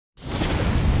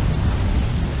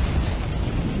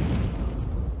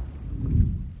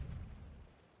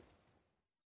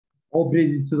All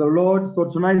praises to the Lord. So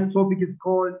tonight's topic is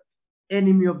called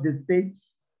Enemy of the State.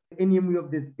 Enemy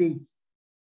of the State.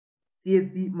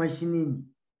 Tsietsi Mashinini.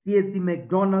 Tsietsi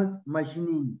McDonald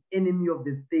Mashinini. Enemy of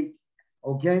the State.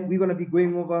 Okay, we're going to be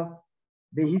going over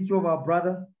the history of our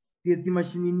brother, Tsietsi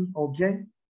Mashinini. Okay,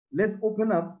 let's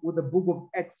open up with the book of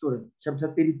Exodus, chapter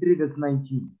 33, verse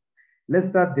 19. Let's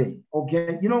start there.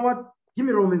 Okay, you know what? Give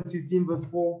me Romans 15, verse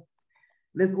 4.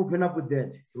 Let's open up with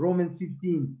that. Romans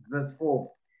 15, verse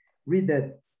 4. Read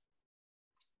that.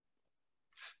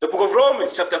 The book of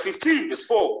Romans, chapter 15, verse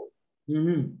 4.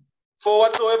 For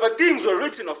whatsoever things were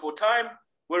written aforetime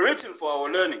were written for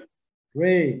our learning.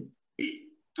 Great.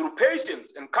 Through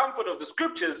patience and comfort of the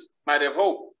scriptures might have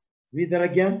hope. Read that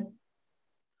again.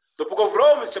 The book of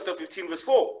Romans, chapter 15, verse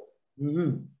 4.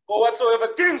 For whatsoever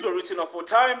things were written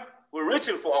aforetime were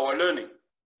written for our learning,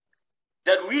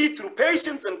 that we through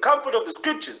patience and comfort of the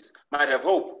scriptures might have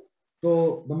hope.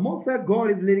 So the Most High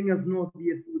God is letting us know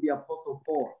here through the Apostle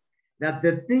Paul that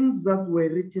the things that were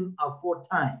written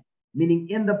aforetime, meaning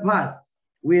in the past,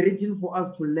 were written for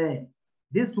us to learn.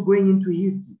 This to going into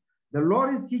history. The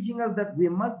Lord is teaching us that we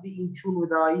must be in tune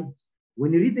with our history.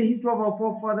 When you read the history of our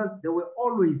forefathers, they were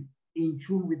always in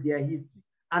tune with their history,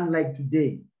 unlike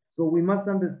today. So we must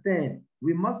understand,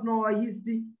 we must know our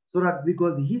history so that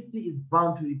because history is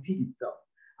bound to repeat itself.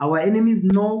 Our enemies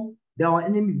know they are our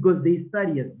enemies because they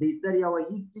study us. They study our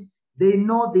history. They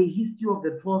know the history of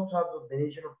the 12 tribes of the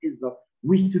nation of Israel,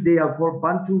 which today are called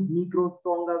Bantus, Negroes,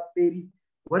 Tongas, Fairies,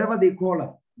 whatever they call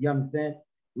us. You understand?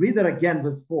 Read that again,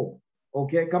 verse 4.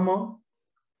 Okay, come on.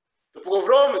 The book of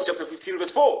Romans, chapter 15,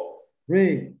 verse 4.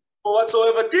 Read. For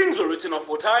whatsoever things were written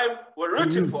aforetime were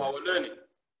written for our learning.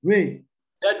 Read.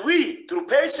 That we, through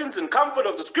patience and comfort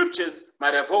of the scriptures,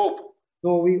 might have hope.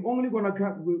 So we're only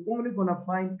gonna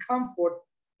find comfort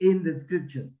in the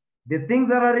scriptures. The things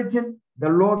that are written, the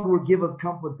Lord will give us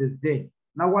comfort this day.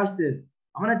 Now watch this.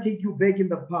 I'm gonna take you back in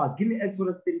the past. Give me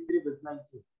Exodus 33, verse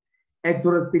 19.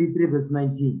 Exodus 33, verse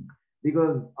 19.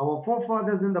 Because our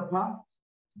forefathers in the past,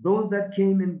 those that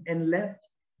came in and left,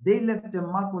 they left a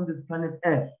mark on this planet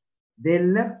Earth. They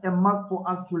left a mark for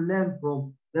us to learn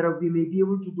from, that we may be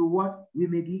able to do what? We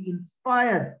may be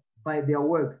inspired by their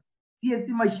works. Tsietsi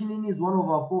Mashinini is one of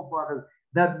our forefathers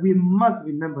that we must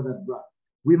remember that, brother.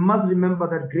 We must remember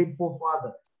that great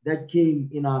forefather that came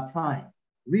in our time.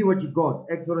 Read what you got.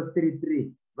 Exodus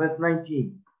 33, verse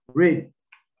 19. Read.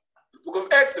 The book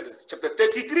of Exodus, chapter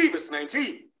 33, verse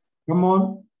 19. Come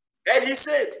on. And he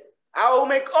said, I will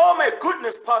make all my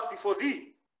goodness pass before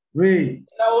thee. Read.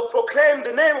 And I will proclaim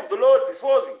the name of the Lord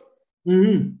before thee.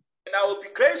 And I will be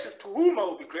gracious to whom I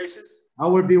will be gracious. I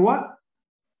will be what?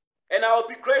 And I will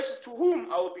be gracious to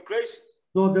whom I will be gracious.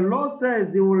 So the Lord says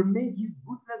he will make his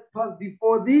goodness pass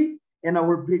before thee, and I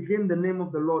will proclaim the name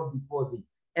of the Lord before thee.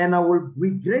 And I will be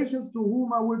gracious to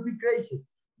whom I will be gracious.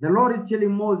 The Lord is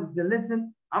telling Moses,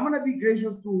 listen, I'm going to be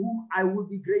gracious to whom I will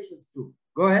be gracious to.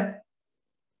 Go ahead.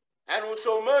 And will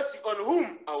show mercy on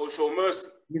whom I will show mercy.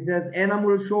 He says, and I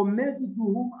will show mercy to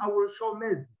whom I will show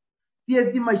mercy.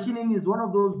 Tsietsi Mashinini is one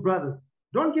of those brothers.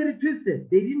 Don't get it twisted.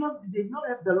 They did not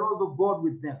have the laws of God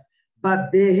with them,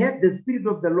 but they had the Spirit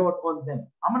of the Lord on them.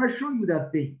 I'm going to show you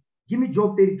that thing. Give me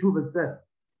Job 32, verse 7.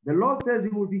 The Lord says he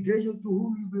will be gracious to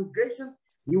whom he will be gracious.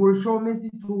 He will show mercy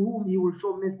to whom he will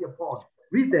show mercy upon.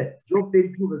 Read that, Job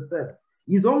 32, verse 7.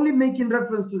 He's only making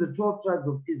reference to the 12 tribes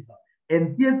of Israel.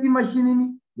 And Tsietsi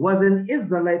Mashinini was an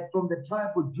Israelite from the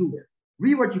tribe of Judah.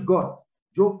 Read what you got.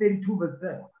 Job 32, verse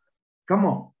 7. Come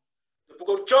on. The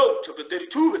book of Job, chapter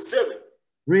 32, verse 7.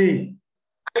 Read.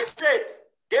 I said,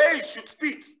 days should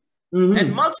speak,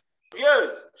 and multitude of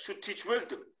years should teach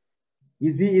wisdom.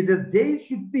 You see, it says days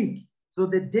should speak. So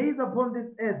the days upon this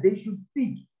earth, they should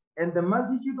speak. And the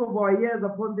multitude of our years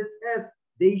upon this earth,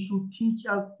 they should teach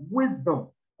us wisdom.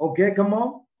 Okay, come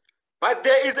on. But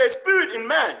there is a spirit in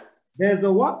man. There's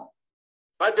a what?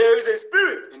 But there is a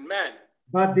spirit in man.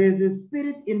 But there's a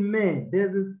spirit in man.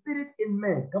 There's a spirit in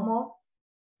man. Come on.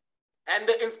 And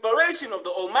the inspiration of the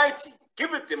Almighty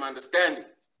giveth them understanding.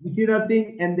 You see that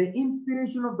thing? And the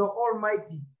inspiration of the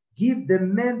Almighty give the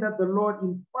man that the Lord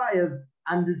inspires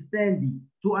understanding,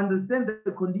 to understand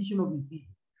the condition of his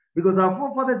people. Because our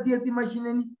forefather Tsietsi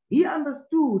Mashinini, he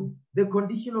understood the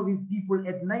condition of his people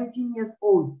at 19 years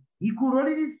old. He could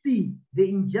already see the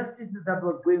injustices that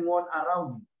was going on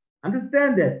around him.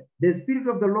 Understand that the Spirit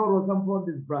of the Lord was upon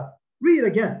this brother. Read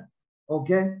again.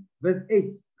 Okay, verse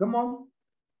 8. Come on.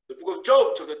 The book of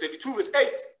Job, chapter 32, verse 8.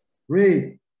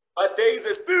 Read. But there is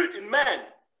a spirit in man,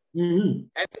 and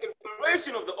the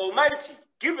inspiration of the Almighty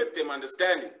giveth them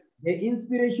understanding. The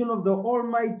inspiration of the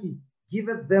Almighty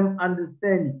giveth them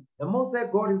understanding. The Most High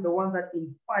God is the one that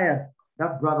inspired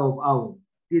that brother of ours,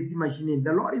 Tsietsi Mashinini.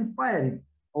 The Lord inspired him.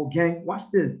 Okay, watch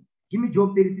this. Give me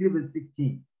Job 33 verse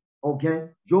 16. Okay,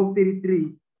 Job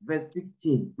 33 verse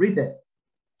 16. Read that.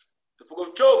 The book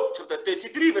of Job, chapter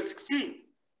 33, verse 16.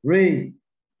 Read.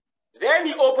 Then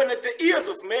he openeth the ears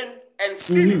of men and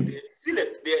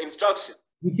sealeth their instruction.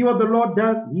 You see what the Lord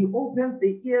does? He opens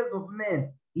the ears of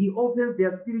men. He opens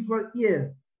their spiritual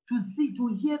ears to see, to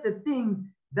hear the things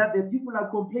that the people are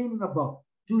complaining about,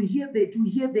 to hear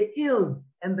the ills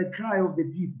and the cry of the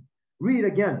people. Read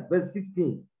again, verse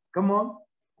 16. Come on.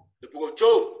 The book of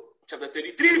Job, chapter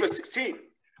 33, verse 16.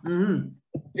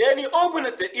 Then he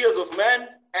openeth the ears of men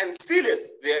and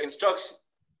sealeth their instruction.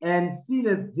 And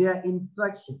sealeth their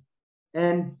instruction.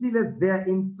 And sealeth their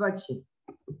instruction.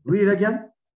 Read again.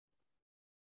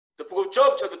 The book of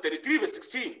Job, chapter 33, verse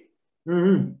 16.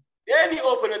 Then he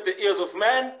openeth the ears of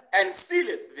men and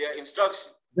sealeth their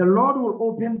instruction. The Lord will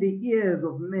open the ears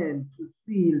of men to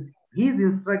seal his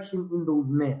instruction in those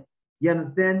men. You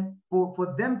understand?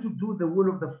 For them to do the will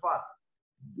of the Father.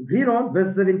 Read on,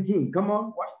 verse 17. Come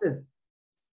on, watch this.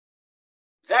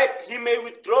 That he may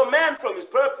withdraw man from his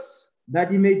purpose. That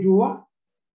he may do what?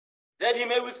 That he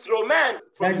may withdraw man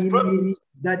from his purpose.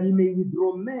 That he may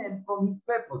withdraw man from his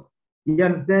purpose. You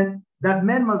understand? That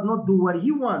man must not do what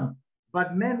he wants,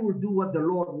 but man will do what the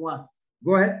Lord wants.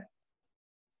 Go ahead.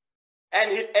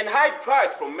 And hide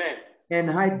pride from men. And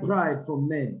hide pride from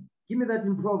men. Give me that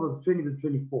in Proverbs 20, verse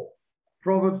 24.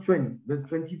 Proverbs 20, verse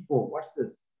 24. Watch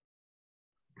this.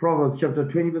 Proverbs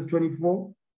chapter 20, verse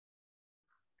 24.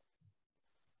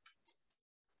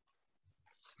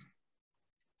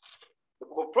 The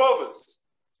book of Proverbs,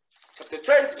 chapter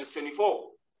 20, verse 24.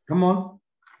 Come on.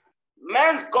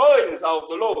 Man's goings are of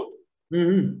the Lord.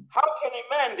 How can a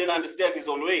man then understand his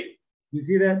own way? You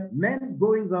see that? Man's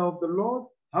goings are of the Lord.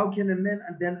 How can a man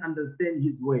then understand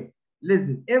his way?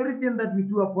 Listen, everything that we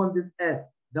do upon this earth,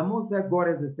 the Most High God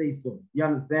has a say-so. You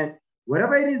understand?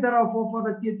 Whatever it is that our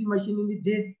forefather Tsietsi Mashinini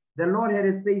did, the Lord had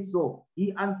a say-so. He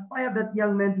inspired that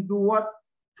young man to do what?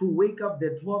 To wake up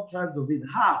the 12 tribes of his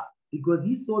heart, because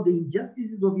he saw the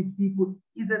injustices of his people.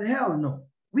 He said, hell no.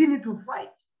 We need to fight.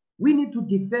 We need to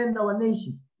defend our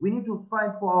nation. We need to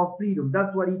fight for our freedom.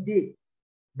 That's what he did.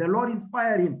 The Lord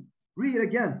inspired him. Read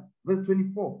again, verse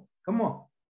 24. Come on.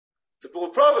 The book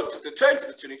of Proverbs, chapter 20,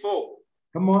 verse 24.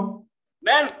 Come on.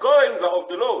 Man's goings are of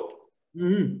the Lord.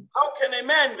 How can a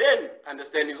man then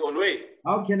understand his own way?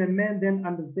 How can a man then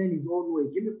understand his own way?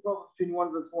 Give me Proverbs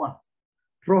 21, verse 1.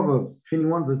 Proverbs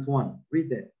 21, verse 1. Read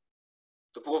that.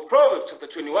 The book of Proverbs, chapter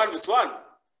 21, verse 1.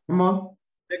 Come on.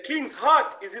 The king's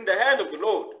heart is in the hand of the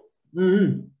Lord,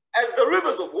 as the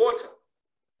rivers of water.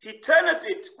 He turneth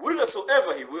it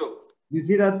whithersoever he will. You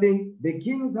see that thing? The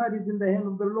king's heart is in the hand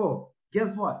of the Lord.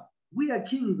 Guess what? We are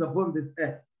kings upon this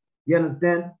earth. You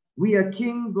understand? We are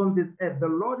kings on this earth. The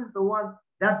Lord is the one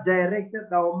that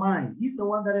directed our mind. He's the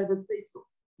one that has a say-so.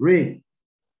 Read.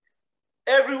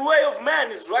 Every way of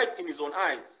man is right in his own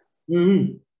eyes,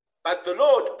 but the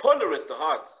Lord pondereth the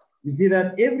hearts. You see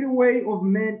that every way of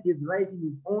man is right in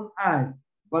his own eyes,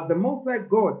 but the Most High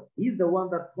God is the one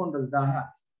that ponders the heart.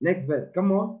 Next verse,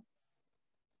 come on.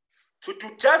 To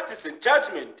do justice and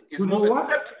judgment is more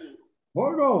acceptable.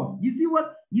 Hold on. You see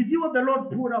what the Lord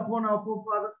put upon our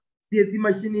forefather, Tsietsi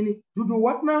Mashinini? To do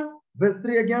what now? Verse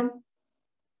 3 again.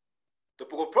 The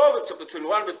book of Proverbs, chapter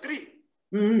 21, verse 3.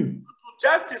 To do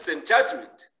justice and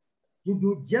judgment. To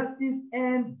do justice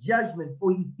and judgment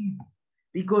for his people.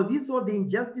 Because he saw the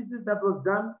injustices that was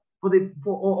done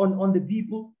on the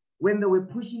people when they were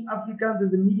pushing Africans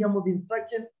as a medium of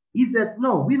instruction. He said,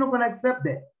 no, we're not going to accept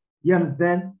that. You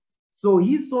understand? So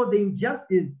he saw the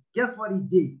injustice. Guess what he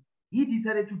did? He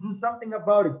decided to do something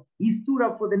about it. He stood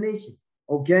up for the nation.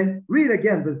 Okay? Read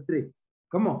again, verse 3.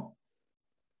 Come on.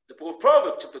 The book of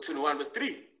Proverbs, chapter 21, verse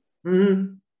 3.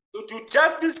 To do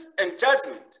justice and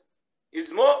judgment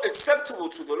is more acceptable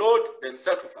to the Lord than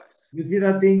sacrifice. You see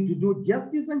that thing? To do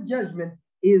justice and judgment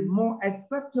is more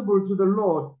acceptable to the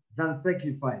Lord than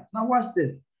sacrifice. Now watch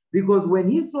this. Because when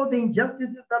he saw the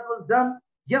injustices that was done,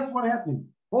 guess what happened?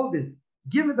 Hold this.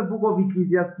 Give me the book of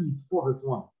Ecclesiastes 4 verse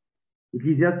 1.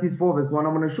 Ecclesiastes 4 verse 1.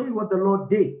 I'm going to show you what the Lord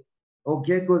did.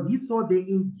 Okay? Because he saw the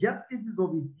injustices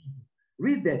of his people.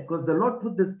 Read that. Because the Lord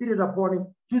put the Spirit upon him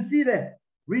to see that.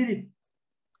 Read it.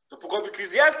 The book of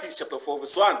Ecclesiastes chapter 4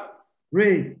 verse 1.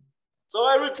 Read. So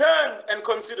I returned and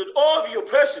considered all the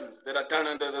oppressions that are done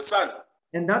under the sun.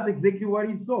 And that's exactly what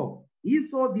he saw. He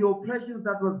saw the oppressions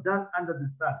that was done under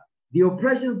the sun. The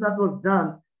oppressions that was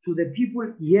done to the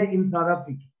people here in South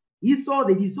Africa. He saw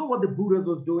that. He saw what the Buddhists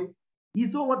was doing. He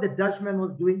saw what the Dutchman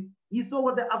was doing. He saw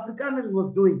what the Afrikaners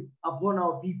was doing upon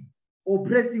our people,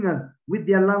 oppressing us with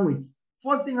their language,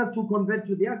 forcing us to convert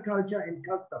to their culture and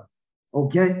customs.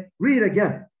 Okay, read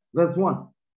again, verse 1.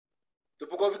 The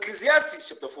book of Ecclesiastes,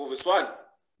 chapter 4, verse 1.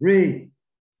 Read.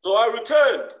 So I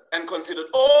returned and considered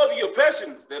all the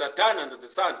oppressions that are done under the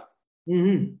sun.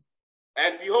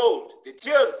 And behold, the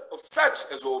tears of such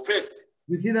as were oppressed.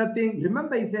 You see that thing?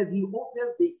 Remember, he says he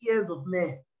opens the ears of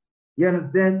men. You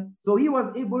understand? So he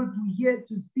was able to hear,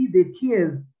 to see the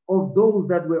tears of those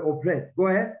that were oppressed. Go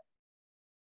ahead.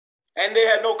 And they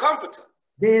had no comforter.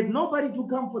 They had nobody to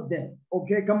comfort them.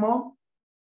 Okay, come on.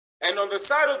 And on the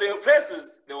side of the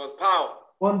oppressors, there was power.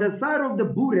 On the side of the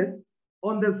Buddhists,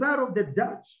 on the side of the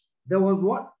Dutch, there was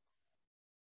what?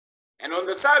 And on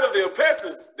the side of the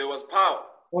oppressors, there was power.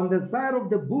 On the side of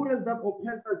the Buddhists that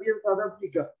oppressed us in South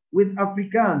Africa, with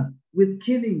Afrikaans, with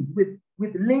killings,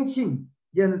 with lynchings,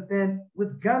 you understand?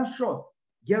 With gunshots.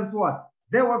 Guess what?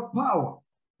 There was power,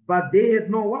 but they had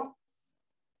no what?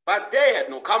 But they had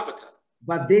no comforter.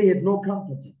 But they had no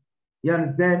comforter. You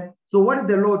understand? So what did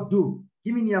the Lord do?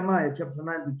 Give me Nehemiah chapter 9,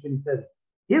 verse 27.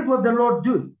 Here's what the Lord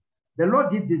did. The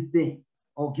Lord did this thing,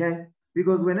 okay?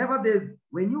 Because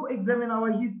when you examine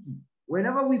our history,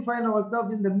 whenever we find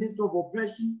ourselves in the midst of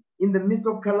oppression, in the midst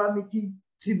of calamity,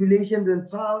 tribulations and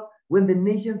trials, when the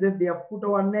nations have their foot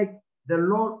on our neck, the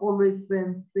Lord always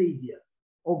sends saviors,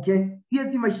 okay?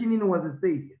 Tsietsi Mashinini was a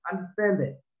savior. Understand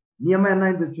that. Nehemiah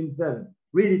 9, verse 27.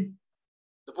 Read it.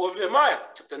 The book of Nehemiah,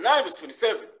 chapter 9, verse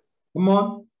 27. Come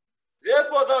on.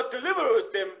 Therefore thou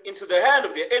deliverest them into the hand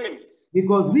of their enemies.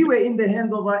 Because we were in the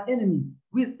hands of our enemies.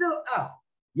 We still are.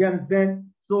 You understand?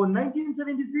 So in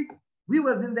 1976, we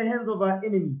was in the hands of our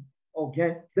enemies.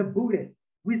 Okay? The Buddhists.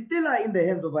 We still are in the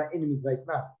hands of our enemies right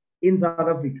now in South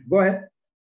Africa. Go ahead.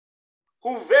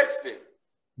 Who vexed them?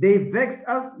 They vexed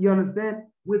us, you understand,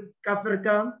 with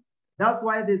Afrikaans. That's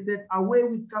why they said, away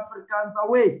with Afrikaans,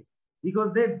 away.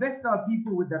 Because they vexed our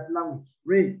people with that language.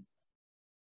 Read.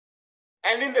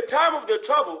 And in the time of their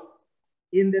trouble.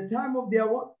 In the time of their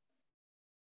what?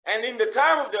 And in the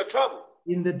time of their trouble.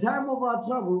 In the time of our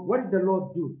trouble, what did the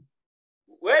Lord do?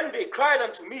 When they cried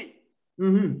unto me,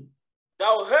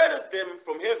 thou heardest them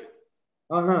from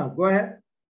heaven. Go ahead.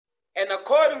 And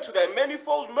according to thy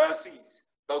manifold mercies,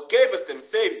 thou gavest them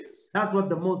saviors. That's what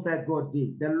the Most High God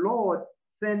did. The Lord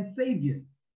sent saviors.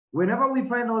 Whenever we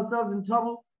find ourselves in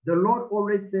trouble, the Lord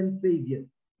always sends saviors.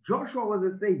 Joshua was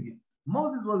a savior.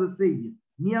 Moses was a savior.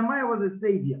 Nehemiah was a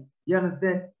savior. You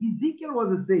understand? Ezekiel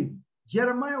was a savior.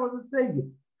 Jeremiah was a savior.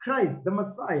 Christ, the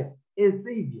Messiah, is a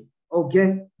savior.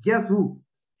 Okay? Guess who?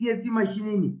 Tsietsi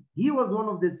Mashinini. He was one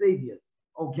of the saviors.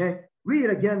 Okay? Read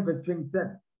again, verse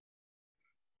 27.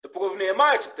 The book of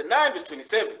Nehemiah, chapter 9, verse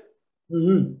 27.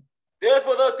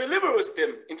 Therefore thou deliverest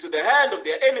them into the hand of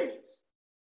their enemies,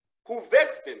 who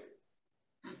vexed them.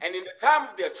 And in the time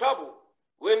of their trouble,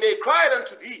 when they cried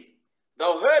unto thee,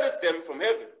 thou heardest them from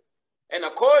heaven. And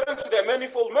according to their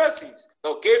manifold mercies,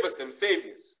 thou gavest them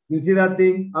saviors. You see that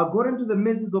thing? According to the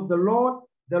mercies of the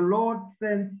Lord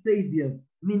sends saviors,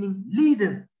 meaning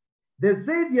leaders. The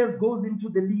saviors goes into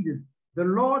the leaders. The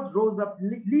Lord rose up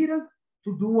leaders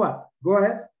to do what? Go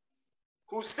ahead.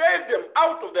 Who saved them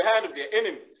out of the hand of their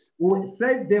enemies. Who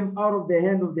saved them out of the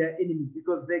hand of their enemies.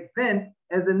 Because back then,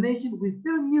 as a nation, we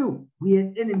still knew we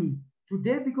had enemies.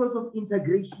 Today, because of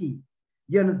integration,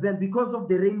 you understand, because of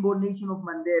the rainbow nation of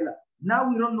Mandela, now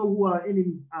we don't know who our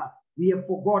enemies are. We have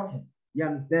forgotten, you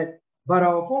understand? But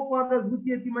our forefathers with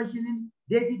Tsietsi Mashinini,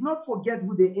 they did not forget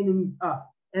who their enemies are.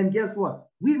 And guess what?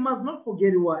 We must not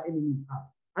forget who our enemies are.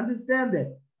 Understand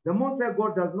that. The Most High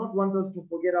God does not want us to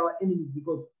forget our enemies,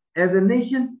 because as a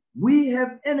nation, we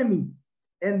have enemies.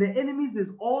 And the enemies is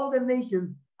all the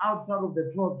nations outside of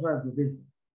the 12 tribes of Israel.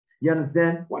 You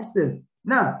understand? Watch this.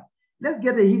 Now, let's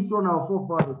get a history on our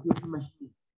forefathers.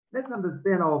 Let's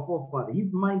understand our forefather,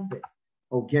 his mindset.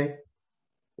 Okay?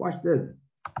 Watch this.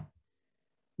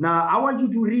 Now, I want you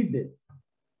to read this.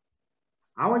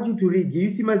 I want you to read. Do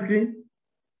you see my screen?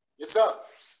 Yes, sir.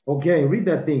 Okay, read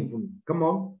that thing for me. Come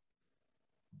on.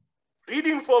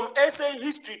 Reading from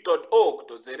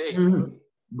sahistory.org.za.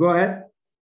 Go ahead.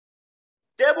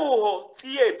 Teboho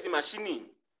Tsietsi Mashinini.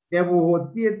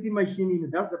 Teboho Tsietsi Mashinini.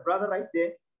 That's the brother right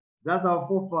there. That's our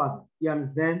forefather. You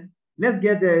understand? Let's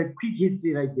get a quick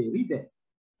history right there. Read that.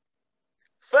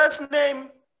 First name,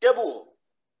 Teboho.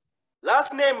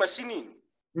 Last name, Mashinini.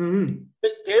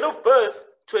 Date of birth,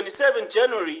 27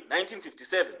 January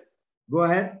 1957. Go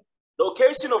ahead.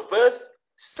 Location of birth,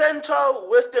 Central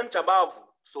Western Chabavu,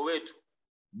 Soweto.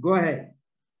 Go ahead.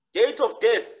 Date of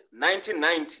death,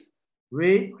 1990.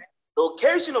 Read.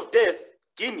 Location of death,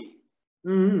 Guinea.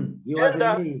 You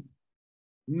Gender,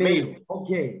 male.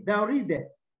 Okay, now read that.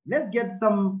 Let's get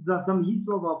some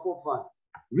history of our forefathers.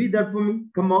 Read that for me.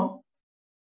 Come on.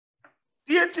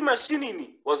 Tsietsi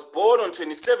Mashinini was born on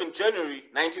 27 January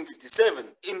 1957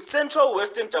 in central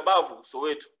western Jabavu,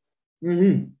 Soweto.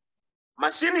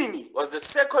 Mashinini was the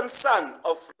second son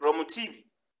of Romutibi,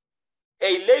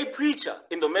 a lay preacher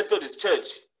in the Methodist Church,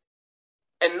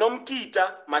 and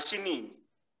Nomkita Mashinini,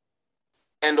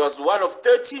 and was one of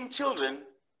 13 children,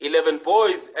 11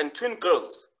 boys and twin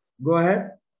girls. Go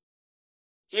ahead.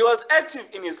 He was active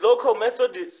in his local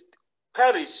Methodist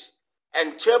parish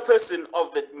and chairperson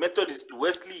of the Methodist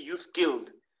Wesley Youth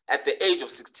Guild at the age of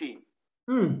 16.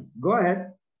 Go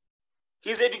ahead.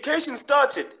 His education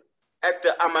started at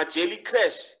the Amajeli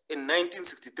Creche in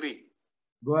 1963.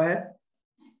 Go ahead.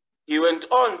 He went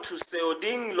on to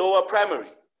Seoding Lower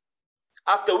Primary,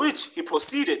 after which he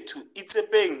proceeded to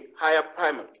Itsepeng Higher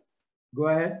Primary. Go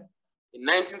ahead. In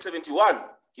 1971,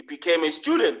 he became a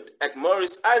student at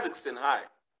Morris Isaacson High.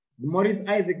 Morris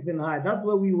Isaacson High, that's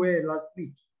where we were last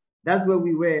week. That's where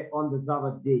we were on the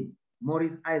Sabbath day.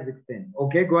 Morris Isaacson.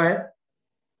 Okay, go ahead.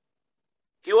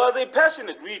 He was a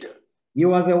passionate reader. He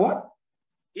was a what?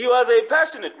 He was a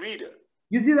passionate reader.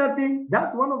 You see that thing?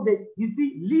 That's one of the, you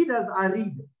see, leaders are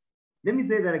readers. Let me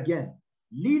say that again.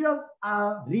 Leaders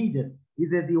are readers. He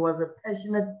says he was a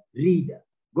passionate reader.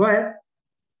 Go ahead.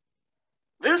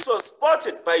 This was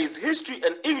spotted by his history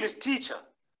and English teacher,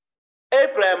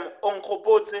 Abraham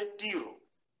Onkgopotse Tiro.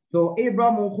 So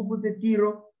Abraham Onkgopotse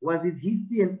Tiro was his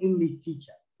history and English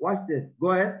teacher. Watch this.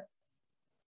 Go ahead.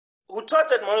 Who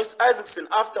taught at Morris Isaacson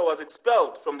after was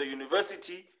expelled from the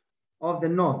University of the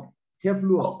North,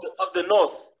 Tefluop. Of the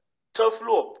North,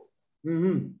 Tefluop,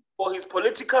 for his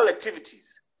political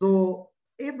activities. So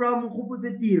Abraham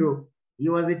Onkgopotse Tiro, he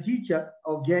was a teacher,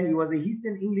 okay? He was a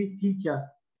history and English teacher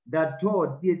that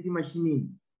taught Tsietsi Mashinini.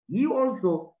 He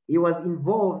was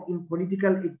involved in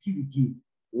political activities.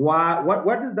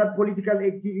 What is that political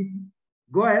activity?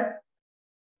 Go ahead.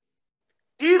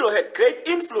 Tiro had great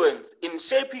influence in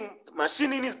shaping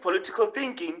Mashinini's political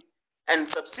thinking and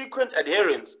subsequent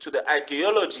adherence to the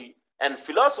ideology and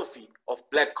philosophy of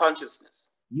Black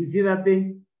consciousness. You see that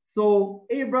thing? So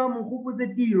Abraham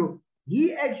Onkgopotse Tiro,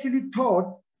 he actually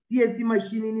taught Tsietsi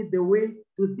Mashinini the way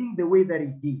to think the way that he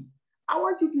did. I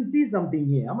want you to see something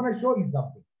here. I'm going to show you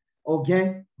something.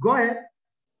 Okay? Go ahead.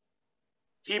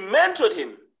 He mentored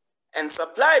him and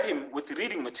supplied him with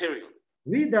reading material.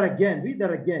 Read that again. Read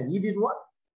that again. He did what?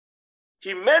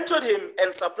 He mentored him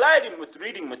and supplied him with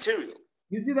reading material.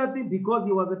 You see that thing? Because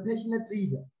he was a passionate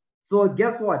reader. So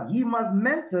guess what? He was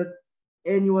mentored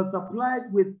and he was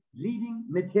supplied with reading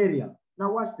material.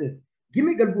 Now watch this. Give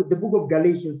me the book of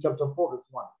Galatians chapter 4 verse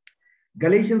 1.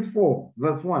 Galatians 4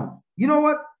 verse 1. You know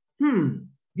what?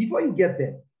 Before you get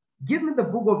there, give me the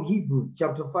book of Hebrews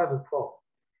chapter 5 verse 12.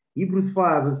 Hebrews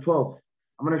 5 verse 12.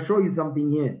 I'm going to show you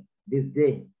something here this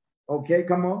day. Okay,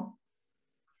 come on.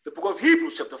 The book of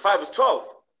Hebrews chapter 5 verse 12.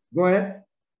 Go ahead.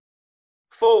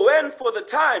 For when for the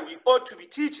time you ought to be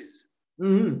teachers,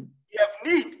 you have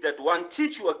need that one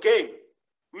teach you again,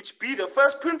 which be the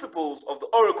first principles of the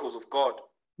oracles of God.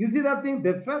 You see that thing?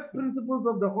 The first principles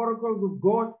of the oracles of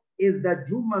God is that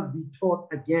you must be taught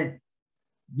again.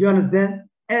 Do you understand?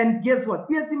 And guess what?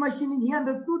 Tsietsi Mashinini, he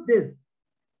understood this.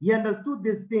 He understood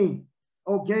this thing.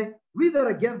 Okay? Read that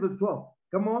again, verse 12.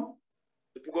 Come on.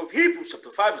 The book of Hebrews chapter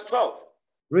 5 verse 12.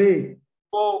 Read.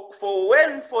 For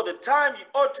when for the time you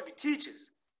ought to be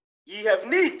teachers, ye have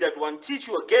need that one teach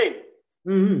you again,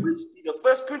 which be the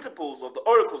first principles of the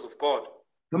oracles of God.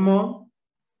 Come on.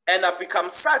 And are become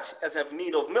such as have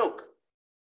need of milk,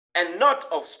 and not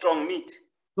of strong meat.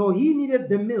 So he needed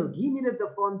the milk. He needed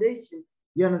the foundation,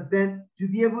 you understand, to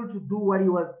be able to do what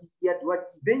what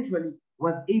eventually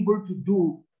was able to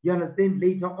do, you understand,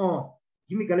 later on.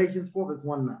 Give me Galatians 4 verse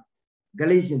 1 now.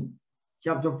 Galatians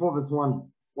chapter 4 verse 1.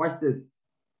 Watch this.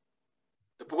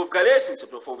 The book of Galatians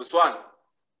chapter 4 verse 1.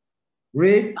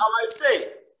 Read. Now I say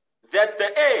that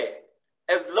the heir,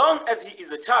 as long as he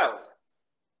is a child,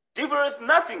 differeth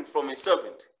nothing from a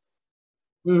servant,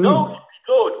 though he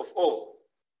be Lord of all.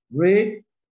 Read.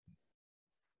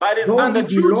 But is though under he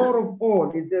be tutors. Lord of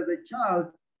all, if there's a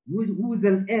child who is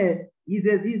an heir, he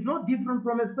says he's not different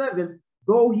from a servant,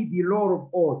 though he be Lord of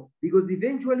all. Because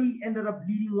eventually he ended up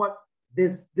leading what?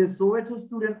 The Soweto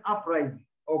student uprising.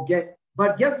 Okay.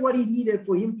 But guess what he needed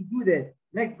for him to do that?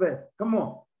 Next verse. Come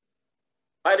on.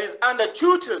 But is under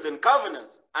tutors and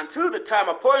governors until the time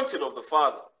appointed of the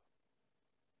Father.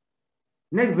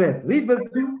 Next verse. Read verse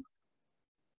 2.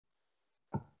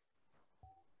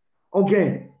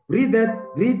 Okay. Read that.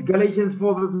 Read Galatians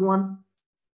 4 verse 1.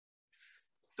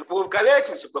 The book of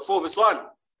Galatians chapter 4 verse 1.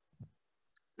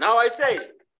 Now I say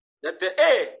that the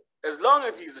heir, as long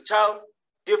as he is a child,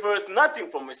 differeth nothing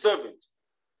from a servant,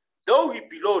 though he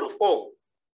be Lord of all.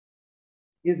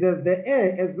 It says the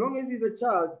heir, as long as he's a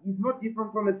child, is not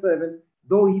different from a servant,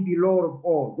 though he be Lord of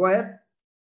all. Go ahead.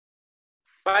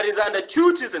 But is under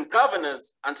tutors and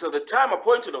governors until the time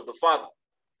appointed of the father.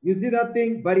 You see that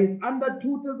thing? But he's under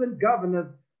tutors and governors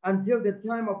until the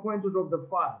time appointed of the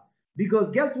father.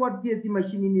 Because guess what Tsietsi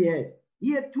Mashinini had?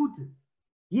 He had tutors.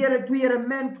 He had a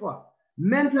mentor,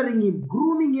 mentoring him,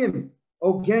 grooming him,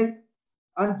 okay?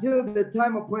 Until the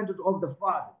time appointed of the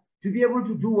father to be able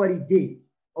to do what he did,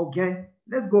 okay?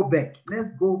 Let's go back. Let's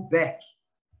go back.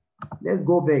 Let's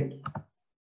go back,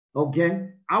 okay?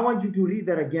 I want you to read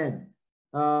that again.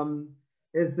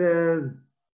 It says,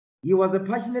 he was a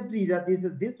passionate reader.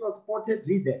 This was spotted,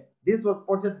 read that. This was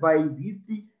spotted by his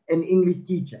history and English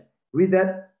teacher. Read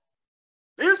that.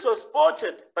 This was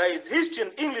spotted by his history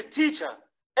and English teacher,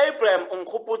 Abraham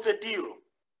Tsietsi,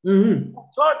 who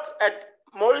taught at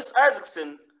Morris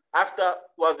Isaacson after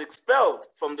was expelled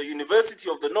from the University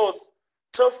of the North,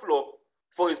 Turflop,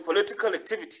 for his political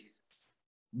activities.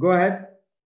 Go ahead.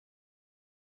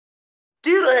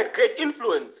 Tiro had great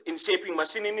influence in shaping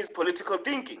Mashinini's political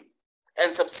thinking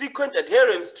and subsequent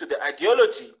adherence to the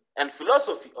ideology and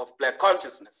philosophy of Black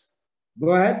consciousness.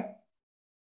 Go ahead.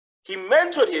 He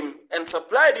mentored him and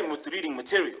supplied him with reading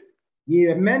material. He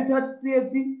mentored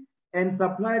Tsietsi and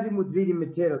supplied him with reading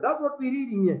material. That's what we're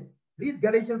reading here. Read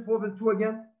Galatians 4 verse 2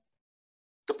 again.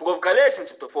 The book of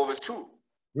Galatians chapter 4 verse 2.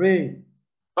 Read.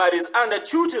 But is under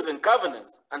tutors and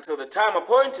governors until the time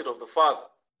appointed of the father.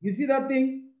 You see that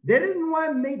thing? The reason why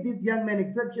I made this young man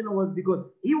exceptional was because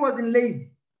he wasn't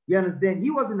lazy. You understand?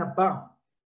 He wasn't a bum.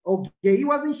 Okay, he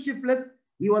wasn't shiftless.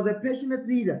 He was a passionate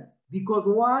reader. Because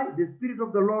why? The Spirit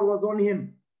of the Lord was on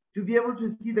him to be able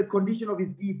to see the condition of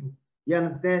his people. You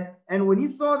understand? And when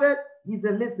he saw that, he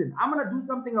said, listen, I'm going to do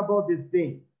something about this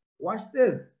thing. Watch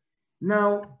this.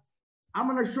 Now, I'm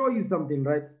going to show you something,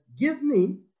 right? Give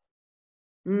me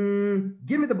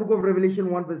the book of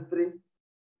Revelation 1 verse 3.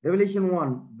 Revelation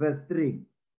 1 verse 3.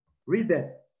 Read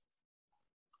that.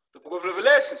 The book of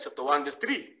Revelation chapter 1 verse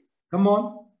 3. Come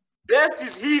on. Blessed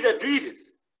is he that readeth.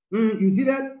 You see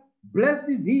that? Blessed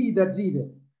is he that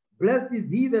readeth. Blessed is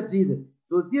he that readeth.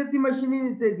 So Tsietsi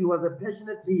Mashinini said he was a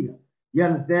passionate reader. You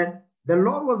understand? The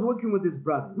Lord was working with his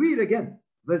brother. Read again.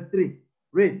 Verse 3.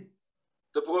 Read.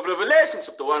 The book of Revelation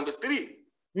chapter 1 verse 3.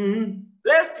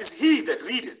 Blessed is he that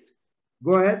readeth.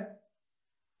 Go ahead.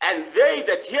 And they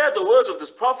that hear the words of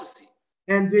this prophecy.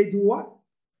 And they do what?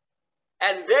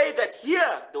 And they that hear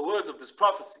the words of this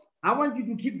prophecy. I want you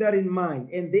to keep that in mind.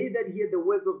 And they that hear the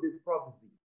words of this prophecy.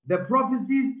 The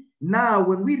prophecies, now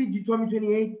when we read Deuteronomy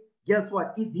 28, guess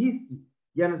what? It's history.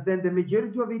 You understand? The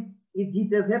majority of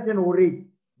it has happened already.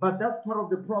 But that's part of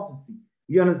the prophecy.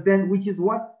 You understand? Which is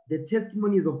what? The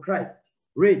testimonies of Christ.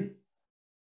 Read.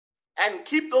 And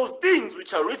keep those things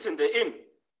which are written therein,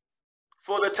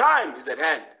 for the time is at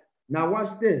hand. Now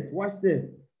watch this. Watch this.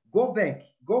 Go back.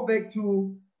 Go back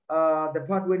to the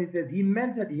part when it says he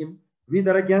mentored him. Read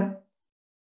that again.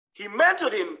 He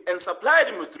mentored him and supplied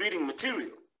him with reading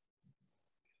material.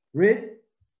 Read.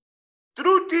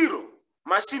 Through Tiro,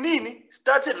 Mashinini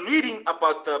started reading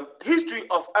about the history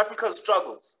of Africa's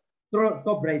struggles.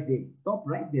 Stop right there. Stop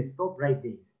right there. Stop right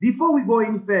there. Before we go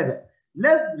any further,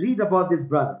 let's read about this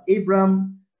brother,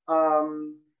 Abraham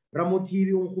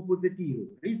Ramotivi Unkuputse Tiro.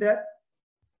 Read that.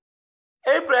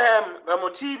 Abraham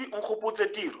Ramotivi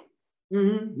Unkuputse Tiro.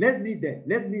 Let's read that.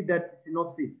 Let's read that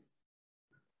synopsis.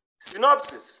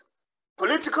 Synopsis.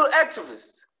 Political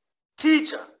activist,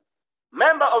 teacher,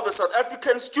 member of the South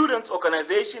African Students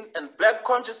Organization and Black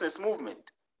Consciousness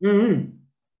Movement.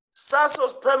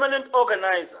 SASO's permanent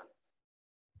organizer.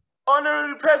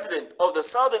 Honorary president of the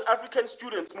Southern African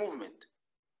Students Movement.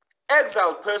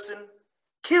 Exiled person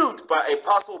killed by a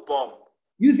parcel bomb.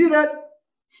 You see that?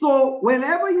 So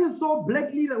whenever you saw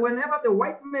black leader, whenever the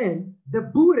white man, the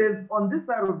Buddhists on this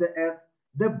side of the earth,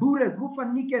 the Buddhists, who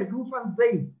van Niker, who van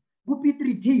Zaid, who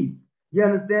Petri T, you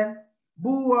understand?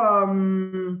 Who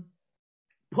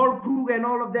Paul Kruger and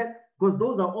all of that, because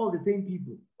those are all the same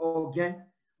people, okay?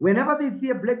 Whenever they see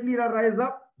a black leader rise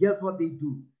up, guess what they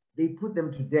do? They put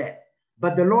them to death.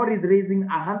 But the Lord is raising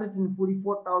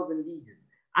 144,000 leaders.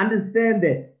 Understand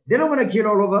that. They're not going to kill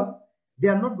all of us. They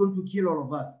are not going to kill all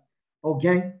of us.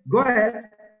 Okay? Go ahead.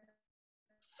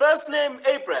 First name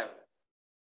Abraham.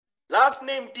 Last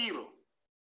name Tiro.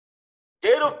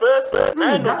 Date of birth,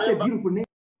 9 November. Beautiful name.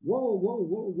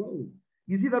 Whoa.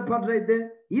 You see that part right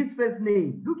there? His first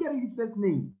name. Look at his first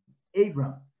name.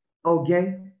 Abraham.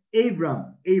 Okay?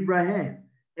 Abraham.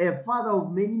 A father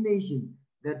of many nations.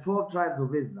 The 12 tribes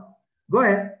of Israel. Go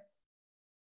ahead.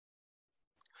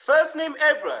 First name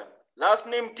Abraham. Last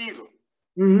name Tiro.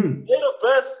 Date of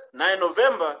birth, 9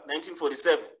 November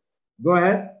 1947. Go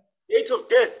ahead. Date of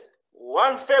death,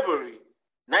 1 February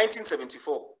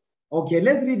 1974. Okay,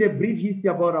 let's read a brief history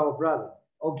about our brother.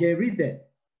 Okay, read that.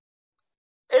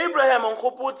 Abraham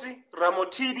Nkgopotse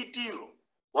Ramotibi Tiro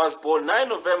was born 9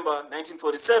 November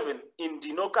 1947 in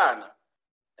Dinokana,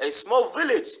 a small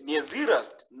village near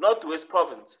Zeerust, Northwest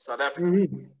Province, South Africa.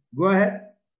 Go ahead.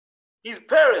 His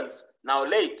parents, now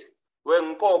late, were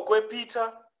Nkokwe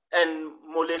Peter and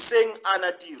Moleseng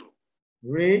Anna Tiro.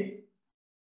 Read.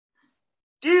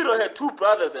 Tiro had 2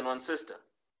 brothers and 1 sister.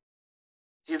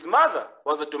 His mother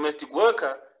was a domestic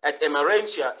worker at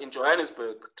Emmarentia in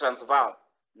Johannesburg, Transvaal,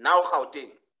 now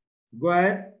Gauteng. Go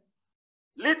ahead.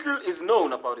 Little is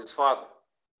known about his father.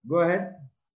 Go ahead.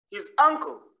 His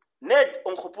uncle, Ned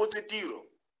Nkgopotse Tiro,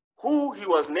 who he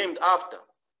was named after,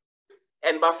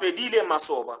 and Bafedile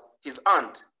Masoba, his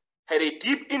aunt, had a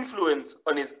deep influence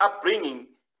on his upbringing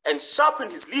and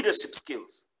sharpened his leadership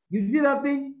skills. You see that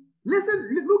thing?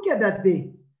 Listen, look at that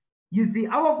thing. You see,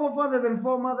 our forefathers and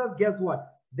foremothers, guess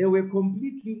what? They were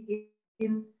completely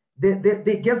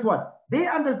guess what? They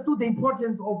understood the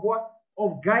importance of what?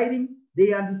 Of guiding.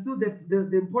 They understood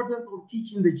the importance of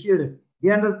teaching the children. They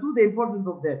understood the importance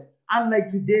of that.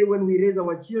 Unlike today when we raise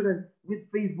our children with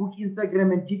Facebook,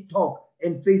 Instagram, and TikTok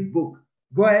and Facebook.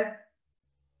 Go ahead.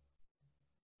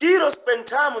 Tiro spent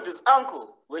time with his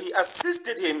uncle where he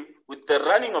assisted him with the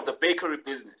running of the bakery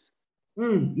business.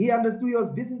 He understood he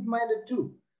was business-minded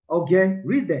too. Okay,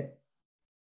 read that.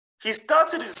 He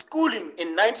started his schooling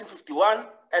in 1951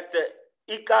 at the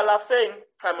Ikalafeng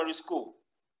Primary School.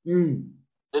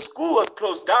 The school was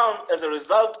closed down as a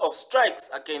result of strikes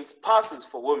against passes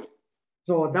for women.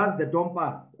 So that's the dumb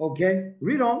part. Okay,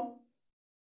 read on.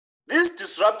 This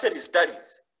disrupted his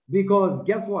studies. Because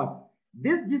guess what?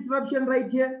 This disruption right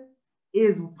here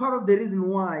is part of the reason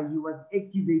why he was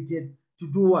activated to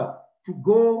do what? To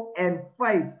go and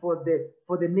fight for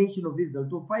the nation of Israel,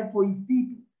 to fight for his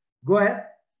people. Go ahead.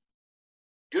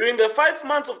 During the 5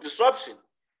 months of disruption,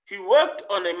 he worked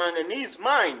on a manganese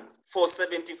mine for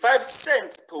 75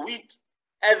 cents per week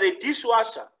as a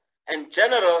dishwasher and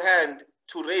general hand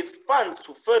to raise funds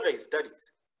to further his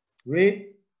studies.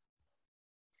 Read.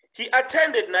 He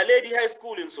attended Naledi High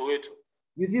School in Soweto.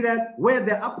 You see that? Where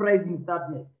the uprising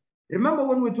started. Remember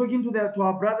when we're talking to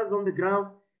our brothers on the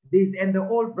ground, and the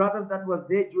old brothers that was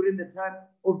there during the time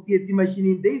of Tsietsi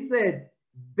Mashinini, they said,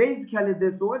 basically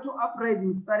the Soweto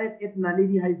uprising started at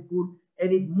Naledi High School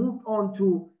and it moved on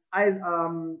to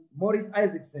Maurice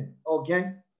Isaacson.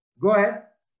 Okay, go ahead.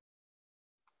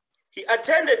 He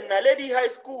attended Naledi High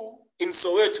School in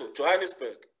Soweto,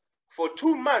 Johannesburg, for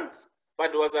 2 months,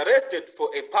 but was arrested for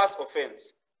a past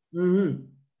offense.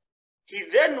 He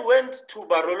then went to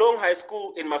Barolong High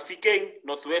School in Mafikeng,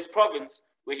 Northwest Province,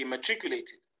 where he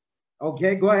matriculated.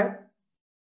 Okay, go ahead.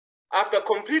 After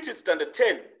completing Standard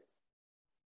 10,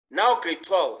 now grade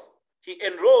 12, he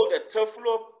enrolled at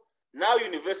Turfloop, now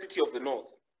University of the North,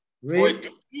 for a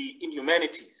degree in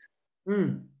humanities.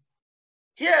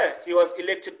 Here, he was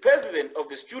elected president of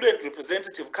the Student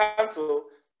Representative Council,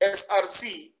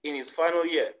 SRC, in his final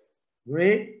year.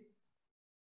 Great.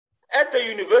 At the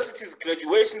university's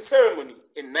graduation ceremony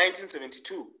in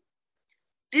 1972,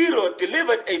 Tiro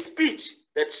delivered a speech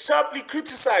that sharply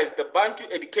criticized the Bantu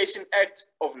Education Act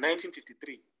of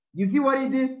 1953. You see what he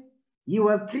did? He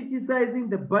was criticizing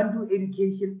the Bantu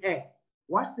Education Act.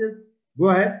 Watch this. Go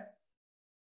ahead.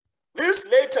 This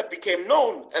later became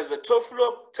known as the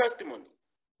Turfloop Testimony.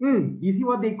 You see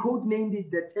what they codenamed it,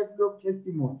 the Turfloop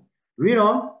Testimony. Read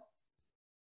on.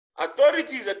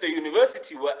 Authorities at the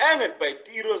university were angered by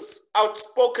Tiro's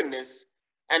outspokenness,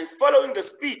 and following the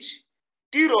speech,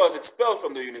 Tiro was expelled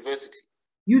from the university.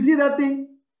 You see that thing?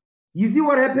 You see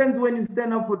what happens when you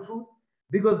stand up for truth?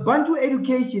 Because Bantu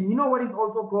education, you know what is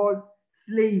also called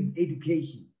slave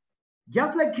education.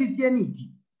 Just like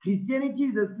Christianity. Christianity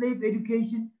is a slave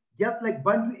education, just like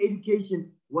Bantu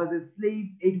education was a slave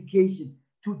education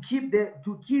to keep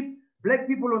black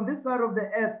people on this side of the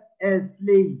earth as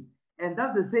slaves. And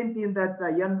that's the same thing that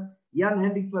Jan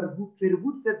Hendrik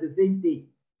Verwoerd said the same thing.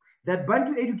 That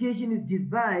Bantu education is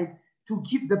designed to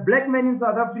keep the black man in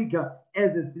South Africa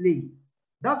as a slave.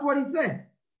 That's what he said.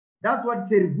 That's what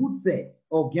Verwoerd said.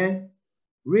 Okay?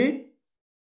 Read.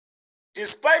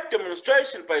 Despite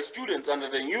demonstration by students under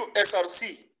the new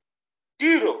SRC,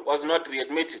 Tiro was not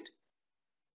readmitted.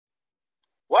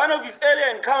 One of his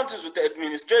earlier encounters with the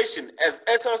administration as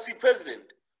SRC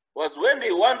president was when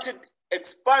they wanted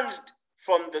expunged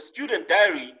from the student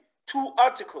diary 2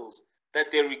 articles that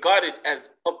they regarded as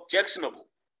objectionable.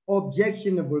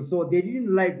 Objectionable. So they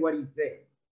didn't like what he said.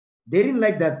 They didn't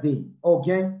like that thing.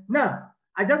 Okay? Now,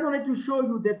 I just wanted to show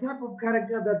you the type of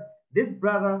character that this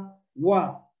brother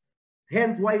was.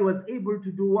 Hence why he was able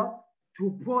to do what?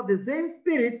 To pour the same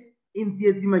spirit in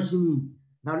Tsietsi Mashinini.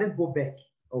 Now let's go back,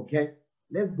 okay?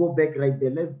 Let's go back right there.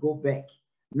 Let's go back.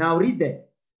 Now read that.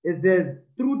 It says,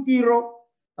 through Tiro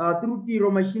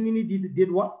Mashinini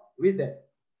did what? Read that.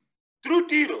 Through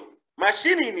Tiro,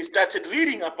 Mashinini started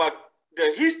reading about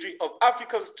the history of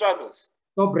Africa's struggles.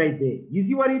 Stop right there. You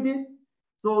see what he did?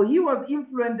 So he was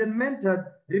influenced and mentored.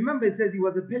 Remember, it says he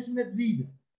was a passionate leader,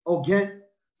 okay?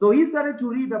 So he started to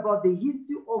read about the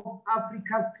history of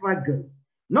Africa's struggle.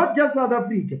 Not just South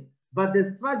Africa, but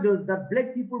the struggles that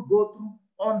Black people go through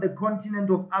on the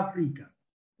continent of Africa.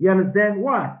 You understand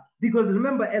why? Because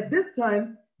remember, at this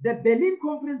time, the Berlin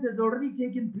Conference has already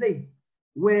taken place,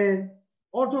 where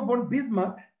Otto von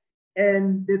Bismarck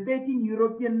and the 13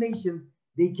 European nations,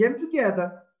 they came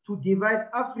together to divide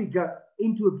Africa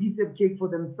into a piece of cake for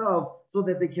themselves so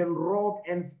that they can rob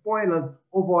and spoil us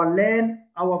of our land,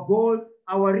 our gold,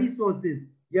 our resources,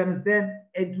 you understand,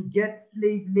 and to get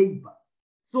slave labor.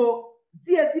 So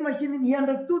Tsietsi Mashinini, he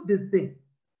understood this thing,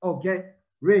 okay?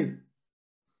 Right.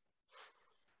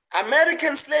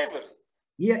 American slavery.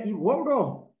 Yeah, hold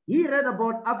on. He read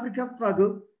about Africa's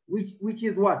struggle, which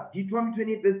is what? Deuteronomy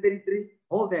 28 verse 33.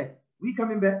 Hold that. We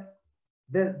coming back.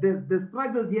 The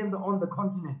struggle here on the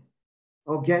continent.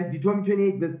 Okay, Deuteronomy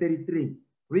 28 verse 33.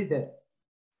 Read that.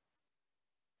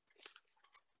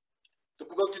 The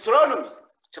book of Deuteronomy,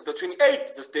 chapter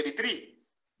 28, verse 33.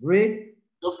 Read.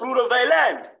 The fruit of thy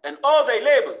land and all thy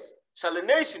labors shall a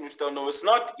nation which thou knowest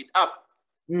not eat up.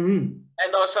 And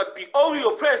thou shalt be only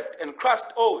oppressed and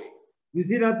crushed away. You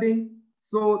see that thing?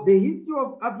 So the history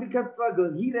of Africa's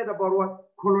struggle, he read about what?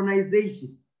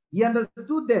 Colonization. He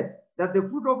understood that the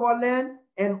fruit of our land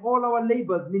and all our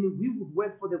labors, meaning we would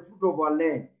work for the fruit of our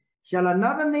land. Shall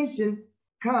another nation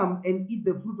come and eat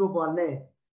the fruit of our land?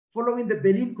 Following the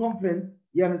Berlin Conference,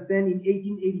 you understand, in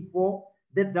 1884,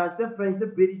 the Dutch, the French, the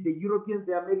British, the Europeans,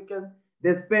 the Americans,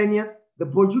 the Spaniards, the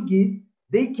Portuguese,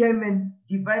 they came and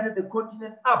divided the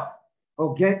continent up.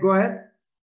 Okay, go ahead.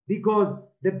 Because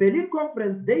the Berlin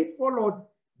Conference, they followed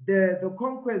the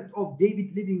conquest of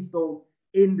David Livingstone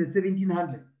in the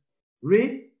 1700s.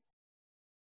 Read.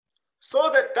 So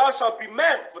that thou shalt be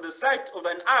mad for the sight of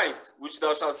thine eyes, which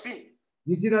thou shalt see.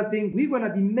 You see that thing? We're going to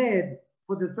be mad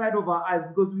for the sight of our eyes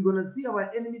because we're going to see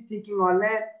our enemy taking our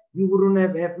land. We wouldn't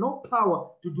have no power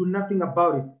to do nothing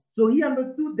about it. So he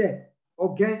understood that.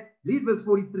 Okay? Read verse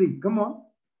 43. Come on.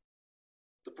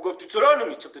 The book of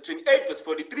Deuteronomy, chapter 28, verse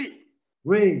 43.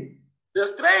 Read. The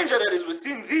stranger that is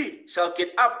within thee shall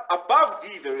get up above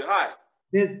thee very high.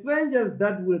 The strangers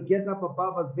that will get up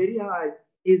above us very high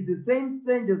is the same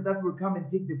strangers that will come and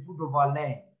take the fruit of our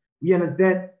land. We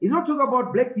understand? He's not talking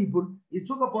about Black people. He's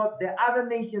talking about the other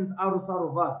nations outside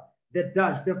of us. The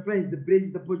Dutch, the French, the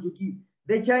British, the Portuguese,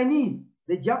 the Chinese,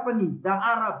 the Japanese, the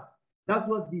Arabs. That's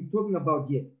what he's talking about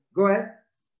here. Go ahead.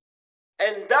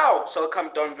 And thou shalt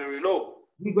come down very low.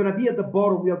 We're going to be at the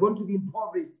bottom. We are going to be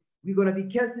impoverished. We're going to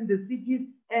be cast in the cities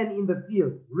and in the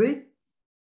field. Read.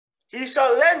 He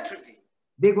shall lend to thee.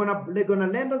 They're gonna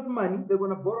lend us money. They're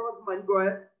gonna borrow us money. Go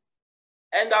ahead.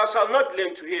 And thou shalt not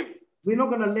lend to him. We're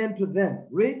not gonna lend to them.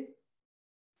 Read.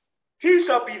 He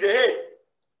shall be the head,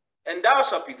 and thou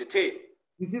shalt be the tail.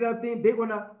 You see that thing? They're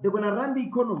gonna run the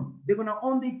economy. They're gonna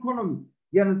own the economy.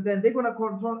 You understand? They're gonna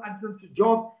control access to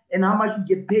jobs and how much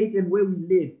we get paid and where we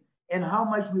live and how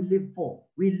much we live for.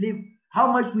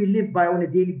 How much we live by on a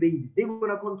daily basis. They're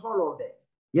gonna control all that.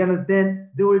 You understand?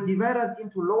 They will divide us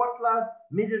into lower class,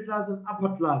 middle class, and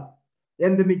upper class.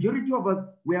 And the majority of us,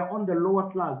 we are on the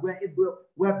lower class. We're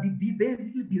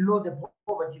basically below the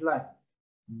poverty line.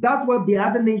 That's what the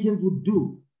other nations would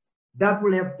do. That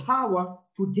will have power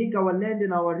to take our land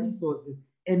and our resources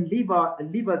and leave us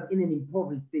in an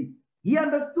impoverished state. He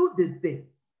understood this thing.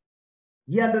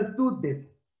 He understood this.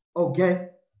 Okay?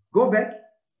 Go back.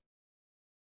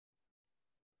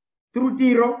 Through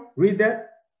Tiro, read that.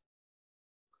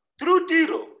 Through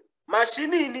Tiro,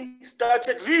 Mashinini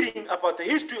started reading about the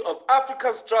history of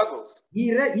Africa's struggles.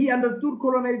 He understood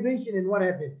colonization and what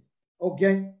happened.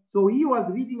 Okay? So he was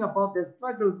reading about the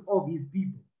struggles of his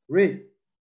people. Read.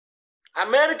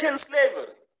 American slavery.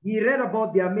 He read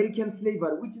about the American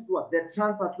slavery, which is what? The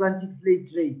transatlantic slave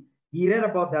trade. He read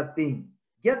about that thing.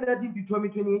 Get that in Deuteronomy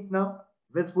 28 now,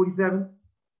 verse 47.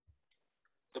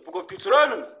 The book of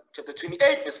Deuteronomy, chapter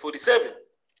 28, verse 47.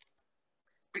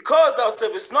 Because thou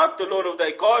servest not the Lord of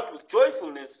thy God with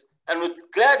joyfulness and with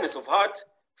gladness of heart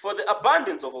for the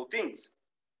abundance of all things.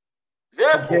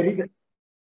 Therefore, okay,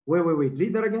 wait.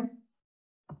 Read that again.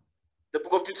 The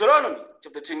book of Deuteronomy,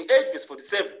 chapter 28, verse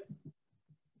 47.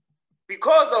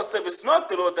 Because thou servest not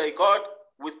the Lord thy God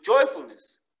with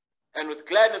joyfulness and with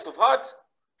gladness of heart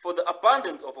for the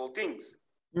abundance of all things.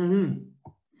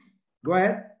 Go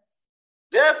ahead.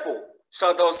 Therefore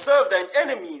shalt thou serve thine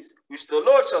enemies, which the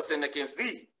Lord shall send against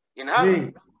thee, in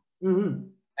hunger,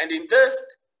 and in thirst,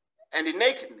 and in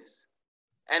nakedness,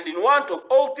 and in want of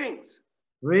all things.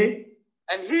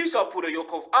 And he shall put a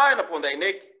yoke of iron upon thy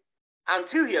neck,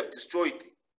 until he have destroyed thee.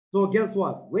 So guess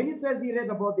what? When he says he read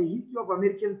about the history of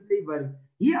American slavery,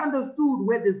 he understood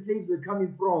where the slaves were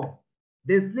coming from.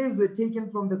 The slaves were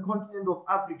taken from the continent of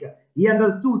Africa. He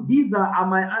understood these are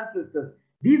my ancestors.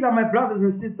 These are my brothers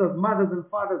and sisters, mothers and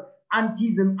fathers,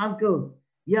 aunties and uncles.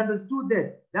 He understood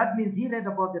that. That means he read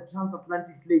about the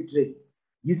transatlantic slave trade.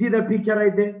 You see the picture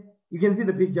right there? You can see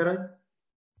the picture, right?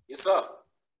 Yes, sir.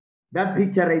 That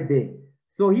picture right there.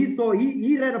 So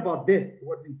he read about this,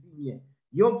 what we see here.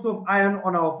 Yokes of iron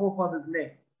on our forefathers'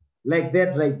 necks, like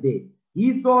that right there.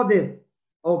 He saw this,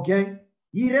 okay?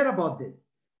 He read about this.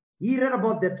 He read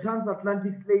about the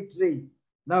transatlantic slave trade.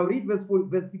 Now read verse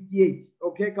 68,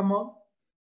 okay, come on.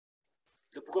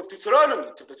 The book of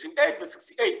Deuteronomy, chapter 28, verse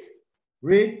 68.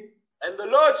 Read. And the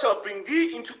Lord shall bring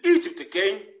thee into Egypt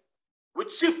again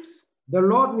with ships. The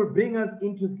Lord will bring us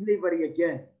into slavery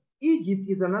again. Egypt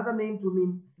is another name to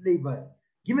mean slavery.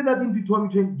 Give me that in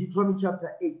Deuteronomy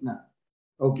chapter 8 now.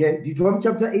 Okay, Deuteronomy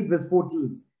chapter 8, verse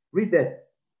 14. Read that.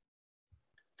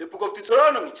 The book of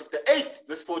Deuteronomy, chapter 8,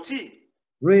 verse 14.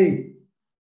 Read.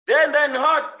 Then thine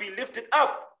heart be lifted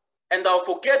up, and thou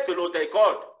forget the Lord thy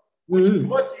God, which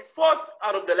brought thee forth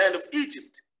out of the land of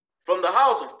Egypt, from the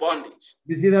house of bondage.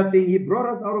 You see that thing? He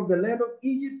brought us out of the land of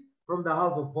Egypt, from the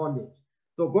house of bondage.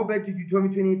 So go back to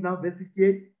Deuteronomy 28 now, verse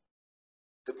 68.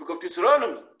 The book of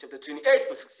Deuteronomy, chapter 28,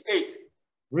 verse 68.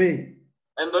 Read.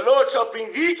 And the Lord shall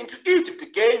bring thee into Egypt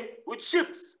again with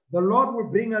ships. The Lord will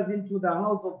bring us into the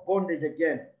house of bondage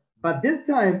again. But this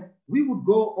time, we would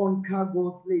go on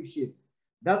cargo slave ships.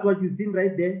 That's what you've seen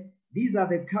right there. These are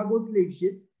the cargo slave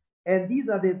ships. And these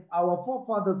are our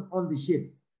forefathers on the ships.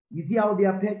 You see how they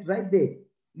are packed right there.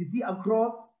 You see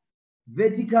across,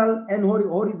 vertical and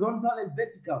horizontal and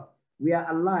vertical. We are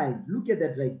aligned. Look at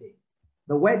that right there.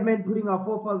 The white man putting our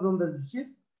forefathers on the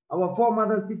ships. Our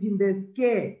foremothers sitting there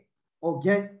scared.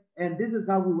 Okay? And this is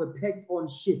how we were packed on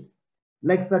ships.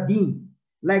 Like sardines.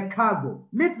 Like cargo.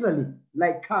 Literally,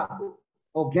 like cargo.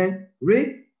 Okay?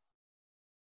 Read.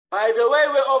 By the way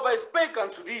whereof I spake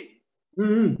unto thee,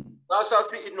 thou shalt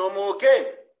see it no more again.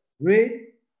 Read.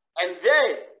 And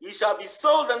there ye shall be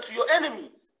sold unto your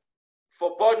enemies,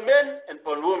 for bondmen and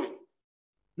bondwomen.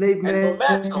 Slave men, and no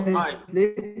man shall buy.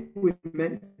 Slave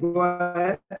women, go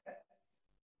ahead.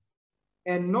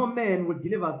 And no man will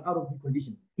deliver us out of this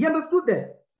condition. He understood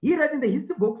that. He read in the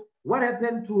history books what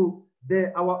happened to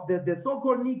the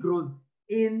so-called Negroes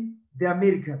in the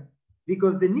Americas.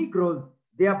 Because the Negroes,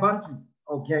 they are Bantus,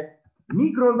 okay?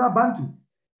 Negroes are Bantus.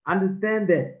 Understand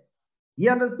that. He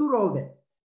understood all that.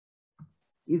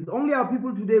 It's only our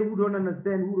people today who don't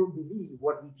understand, who don't believe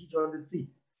what we teach on the street.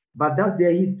 But that's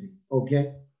their history,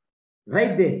 okay?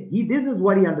 Right there. This is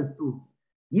what he understood.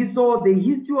 He saw the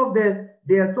history of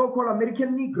their so-called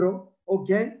American Negro,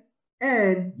 okay?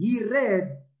 And he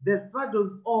read the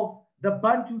struggles of the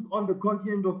Bantus on the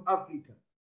continent of Africa.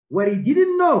 What he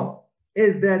didn't know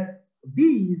is that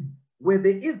these were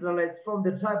the Israelites from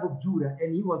the tribe of Judah,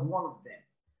 and he was one of them,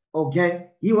 okay?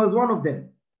 He was one of them.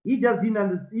 He just didn't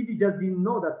understand, he just didn't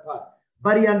know that part.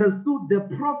 But he understood the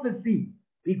prophecy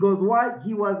because why?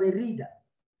 He was a reader.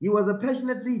 He was a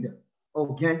passionate reader,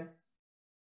 okay?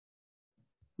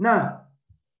 Now,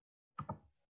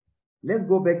 let's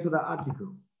go back to the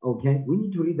article, okay? We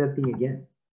need to read that thing again.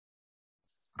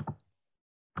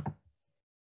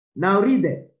 Now read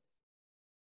it.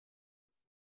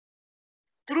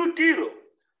 Through Tiro,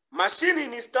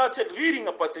 Mashinini started reading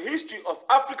about the history of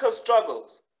Africa's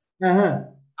struggles,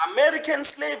 American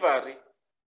slavery,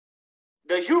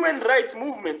 the human rights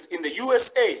movements in the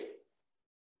USA,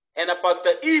 and about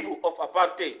the evil of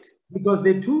apartheid. Because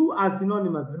the two are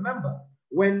synonymous. Remember,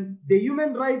 when the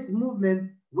human rights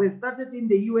movement was started in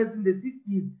the US in the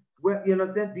 60s, where, you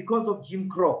understand, because of Jim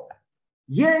Crow.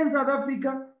 Here in South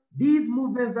Africa, these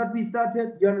movements that we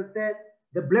started, you understand,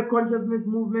 the Black Consciousness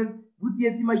movement, with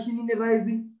Tsietsi Mashinini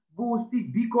rising, who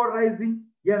Steve Biko rising,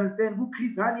 you understand, who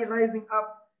Chris Hani rising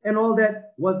up, and all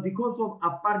that was because of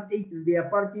apartheid, the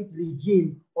apartheid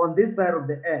regime on this side of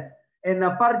the earth. And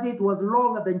apartheid was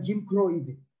longer than Jim Crow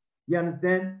even. You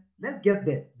understand? Let's get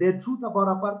there. The truth about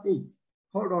apartheid.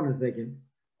 Hold on a second.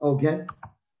 Okay.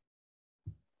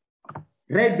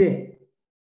 Right there.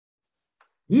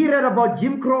 He read about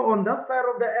Jim Crow on that side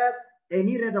of the earth, and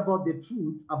he read about the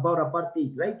truth about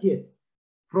apartheid right here.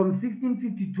 From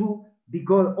 1652,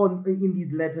 because in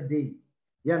these latter days.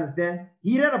 You understand?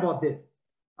 He read about this.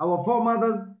 Our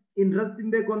foremothers in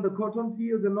Rustenburg on the cotton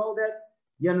fields and all that.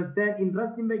 You understand? In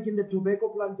Rustenburg in the tobacco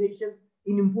plantations,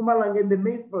 in Mpumalanga in the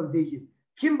maize plantations.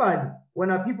 Kimberley, when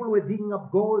our people were digging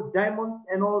up gold, diamonds,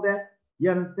 and all that.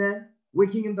 You understand?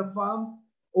 Working in the farms,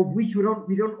 of which we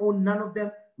don't own none of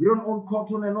them. We don't own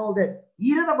cotton and all that.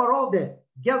 He read about all that.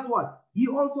 Guess what? He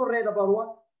also read about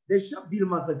what? The Sharpeville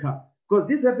massacre. Because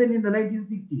this happened in the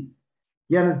 1960s.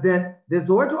 You understand? The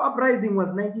Soweto uprising was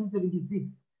 1976.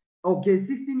 Okay,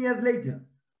 16 years later.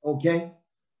 Okay.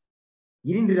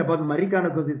 You didn't read about Marikana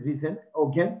because it's recent.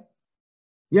 Okay.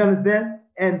 You understand?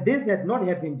 And this had not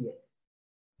happened yet.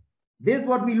 This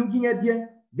what we're looking at here.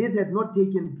 This had not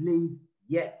taken place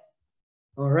yet.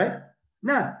 All right.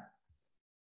 Now,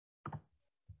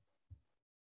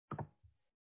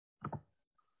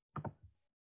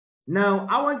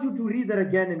 I want you to read that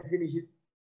again and finish it.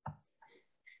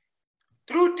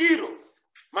 Through Tiro,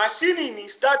 Mashinini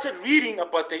started reading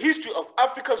about the history of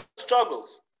Africa's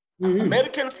struggles,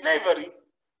 American slavery,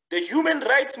 the human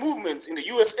rights movements in the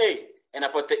USA, and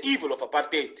about the evil of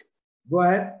apartheid. Go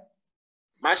ahead.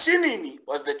 Mashinini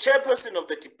was the chairperson of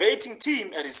the debating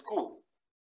team at his school,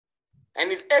 and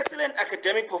his excellent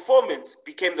academic performance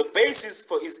became the basis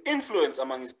for his influence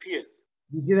among his peers.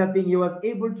 You see that thing? He was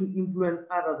able to influence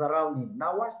others around him.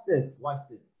 Now watch this, watch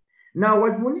this. Now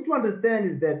what you need to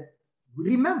understand is that,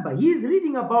 remember, he is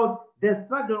reading about the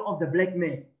struggle of the black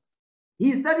man.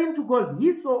 He is starting to cause,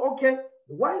 he saw, okay,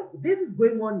 why this is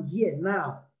going on here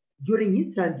now during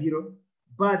his time period,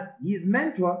 but his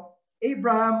mentor,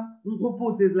 Abraham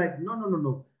Nkhupuzi, is like,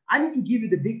 no. I need to give you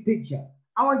the big picture.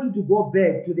 I want you to go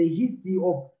back to the history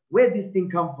of where this thing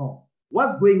comes from.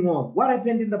 What's going on? What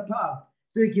happened in the past?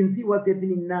 So you can see what's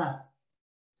happening now.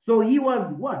 So he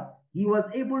was what? He was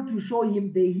able to show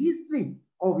him the history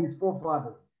of his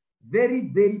forefathers. Very,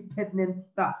 very pertinent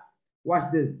stuff.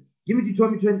 Watch this. Give me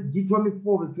Deuteronomy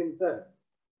 4, verse 27.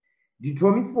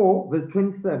 Deuteronomy 4, verse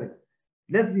 27.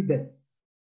 Let's read that.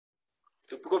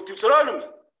 The book of Deuteronomy,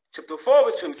 chapter 4,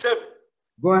 verse 27.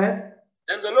 Go ahead.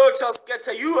 And the Lord shall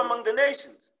scatter you among the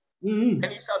nations, and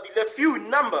you shall be left few in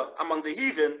number among the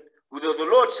heathen, whither the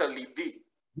Lord shall lead thee.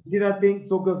 You see that thing?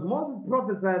 So because Moses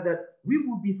prophesied that we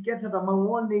would be scattered among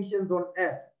all nations on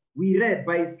earth. We read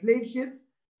by slave ships,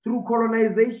 through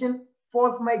colonization,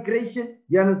 forced migration.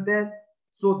 You understand?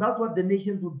 So that's what the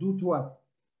nations would do to us.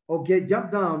 Okay,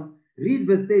 jump down. Read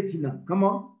verse 30 now. Come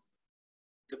on.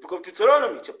 The book of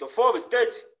Deuteronomy, chapter 4, verse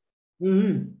 30.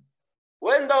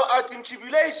 When thou art in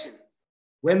tribulation,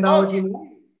 when thou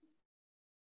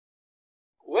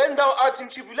art in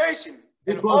tribulation,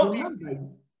 because remember,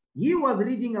 he was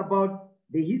reading about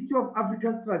the history of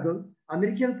African struggle,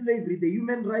 American slavery, the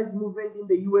human rights movement in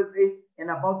the USA, and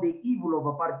about the evil of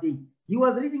apartheid. He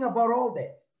was reading about all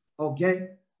that.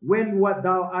 Okay? When what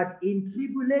thou art in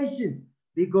tribulation,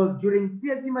 because during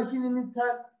Tsietsi Mashinini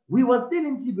time, we were still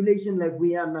in tribulation like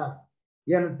we are now.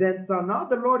 You understand? So now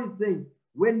the Lord is saying,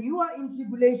 when you are in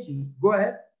tribulation, go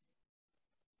ahead.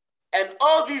 And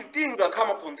all these things are come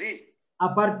upon thee.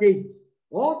 Apartheid.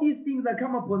 All these things that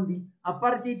come upon thee.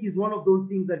 Apartheid is one of those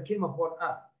things that came upon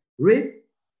us. Read.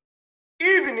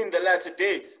 Even in the latter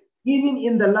days. Even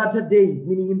in the latter days,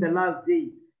 meaning in the last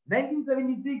days.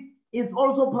 1976 is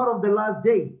also part of the last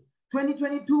days.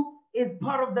 2022 is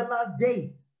part of the last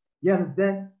days. You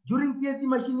understand? During Tsietsi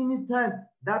Mashinini's time,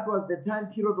 that was the time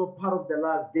period of part of the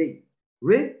last days.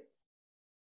 Read.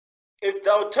 If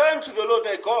thou turn to the Lord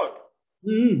thy God,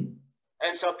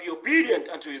 and shall be obedient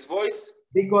unto his voice.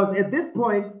 Because at this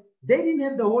point, they didn't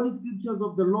have the holy scriptures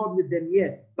of the Lord with them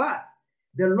yet. But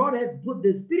the Lord had put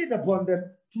the Spirit upon them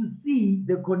to see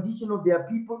the condition of their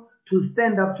people, to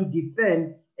stand up, to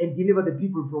defend, and deliver the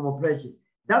people from oppression.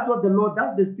 That's what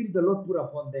that's the Spirit the Lord put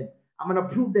upon them. I'm going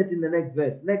to prove that in the next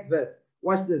verse. Next verse.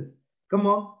 Watch this. Come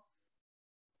on.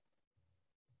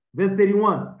 Verse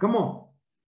 31. Come on.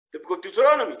 The book of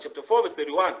Deuteronomy, chapter 4, verse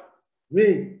 31.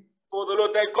 Read. For the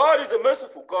Lord thy God is a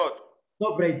merciful God.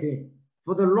 Stop right there.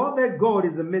 For the Lord thy God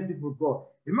is a merciful God.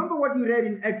 Remember what you read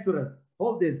in Exodus.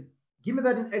 Hold this. Give me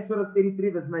that in Exodus 33,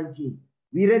 verse 19.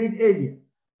 We read it earlier.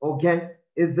 Okay.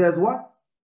 It says what?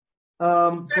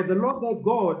 For the Lord thy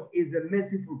God is a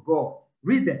merciful God.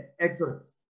 Read that. Exodus.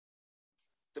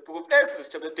 The book of Exodus,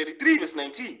 chapter 33, verse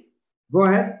 19. Go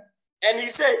ahead. And he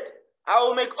said, I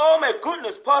will make all my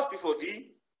goodness pass before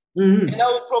thee, and I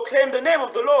will proclaim the name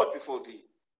of the Lord before thee.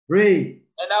 Read.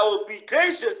 And I will be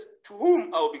gracious to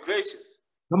whom I will be gracious.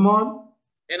 Come on.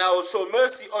 And I will show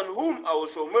mercy on whom I will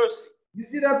show mercy. You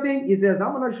see that thing? It says,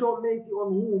 I'm going to show mercy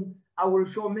on whom I will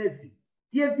show mercy.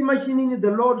 Tsietsi Mashinini,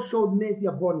 the Lord showed mercy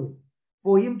upon him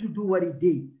for him to do what he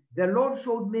did. The Lord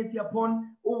showed mercy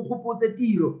upon Nkhupuzi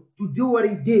to do what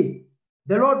he did.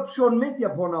 The Lord showed mercy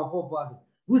upon our forefathers.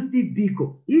 Who's Steve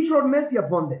Biko? He showed mercy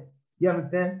upon them. You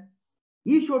understand?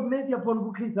 He showed mercy upon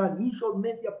Bukrisan. He showed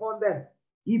mercy upon them.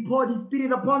 He poured his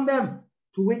spirit upon them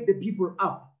to wake the people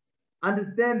up.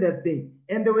 Understand that thing.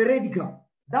 And they were radical.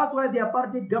 That's why the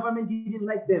apartheid government didn't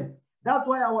like them. That's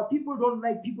why our people don't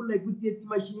like people like Tsietsi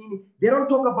Mashinini. They don't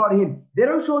talk about him. They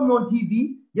don't show him on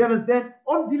TV. You understand?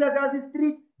 On Vilagazi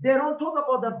Street, they don't talk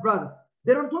about that brother.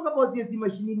 They don't talk about Tsietsi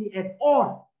Mashinini at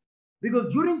all.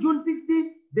 Because during June 16th,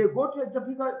 they go to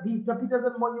the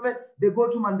Peterson Monument, they go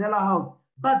to Mandela House.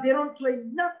 But they don't say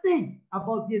nothing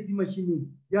about Tsietsi Mashinini.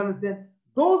 You understand?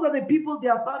 Those are the people the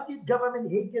apartheid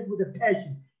government hated with a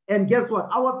passion. And guess what?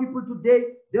 Our people today,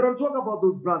 they don't talk about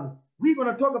those brothers. We're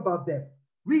going to talk about them.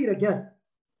 Read again.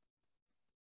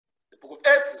 The book of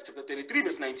Exodus, chapter 33,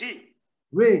 verse 19.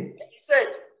 Read. And he said,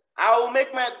 I will make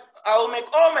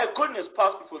all my goodness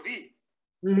pass before thee,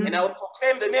 and I will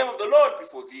proclaim the name of the Lord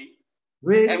before thee,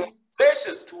 and will be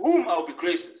gracious to whom I will be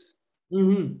gracious,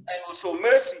 and will show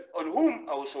mercy on whom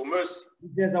I will show mercy. He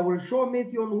says, I will show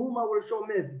mercy on whom I will show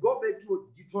mercy. Go back to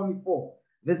Deuteronomy 4,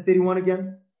 verse 31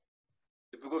 again.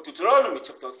 The book of Deuteronomy,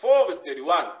 chapter 4, verse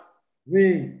 31.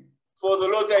 Read. For the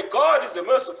Lord thy God is a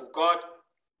merciful God.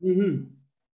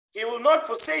 He will not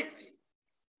forsake thee,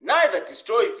 neither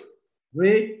destroy thee.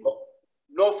 Read.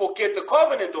 Nor forget the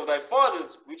covenant of thy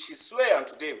fathers, which he sware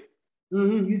unto them.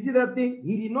 You see that thing?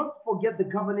 He did not forget the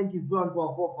covenant he swore unto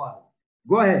our forefathers.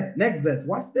 Go ahead. Next verse.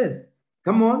 Watch this.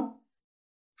 Come on.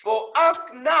 For ask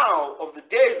now of the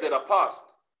days that are past.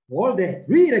 Hold that.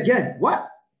 Read again. What?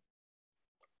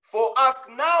 For ask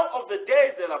now of the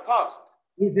days that are past.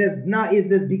 It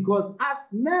says because ask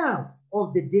now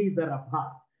of the days that are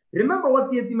past. Remember what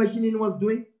Tsietsi Mashinini was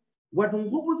doing? What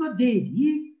Ngubuzo did,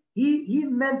 he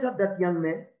mentored that young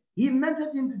man. He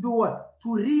mentored him to do what?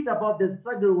 To read about the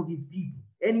struggle of his people.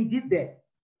 And he did that.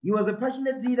 He was a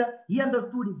passionate leader. He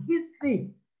understood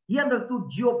history. He understood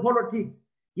geopolitics.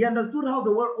 He understood how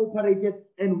the world operated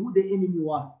and who the enemy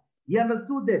was. He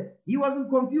understood that. He wasn't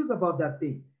confused about that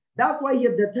thing. That's why he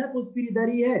had the type of spirit that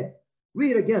he had.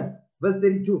 Read again, verse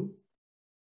 32.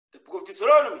 The book of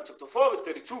Deuteronomy, chapter 4, verse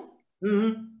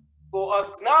 32. For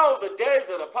ask now of the days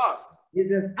that are past. It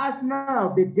says, ask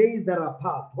now the days that are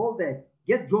past. Hold that.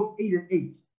 Get Job 8 and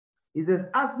 8. It says,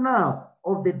 ask now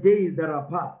of the days that are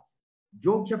past.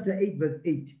 Job chapter 8, verse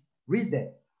 8. Read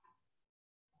that.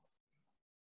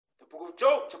 The book of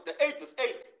Job, chapter 8, verse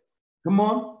 8. Come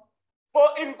on. For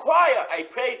inquire, I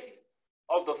pray thee,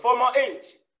 of the former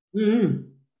age,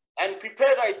 and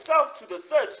prepare thyself to the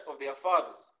search of their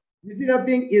fathers. You see that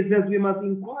thing? It says we must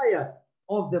inquire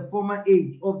of the former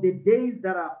age, of the days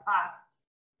that are past.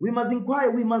 We must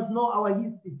inquire, we must know our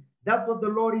history. That's what the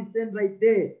Lord is saying right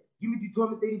there. Give me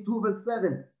Deuteronomy 32, verse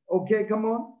 7. Okay, come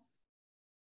on.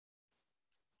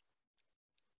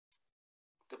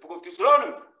 The book of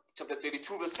Deuteronomy, chapter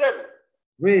 32, verse 7.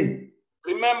 Read.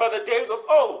 Remember the days of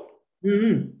old.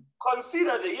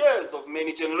 Consider the years of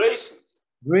many generations.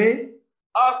 Read.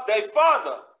 Ask thy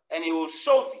father, and he will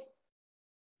show thee.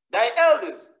 Thy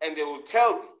elders, and they will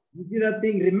tell thee. You see that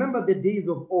thing? Remember the days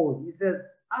of old. He says,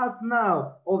 ask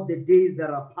now of the days that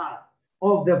are past,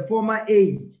 of the former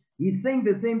age. He's saying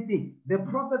the same thing. The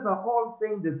prophets are all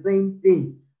saying the same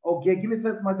thing. Okay, give me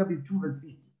 1 Maccabees 2, verse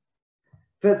 50.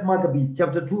 1 Maccabees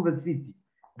chapter 2, verse 50.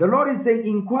 The Lord is saying,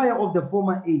 inquire of the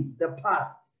former age, the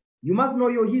past. You must know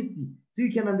your history so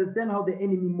you can understand how the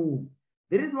enemy moves.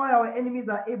 The reason why our enemies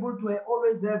are able to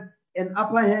always have an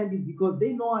upper hand is because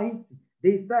they know our history.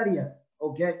 They study us.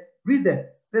 Okay? Read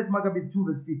that. 1 Maccabees 2,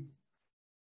 verse 50.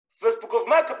 First book of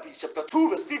Maccabees, chapter 2,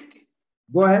 verse 50.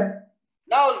 Go ahead.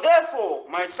 Now therefore,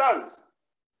 my sons,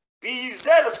 be ye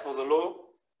zealous for the law,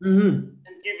 and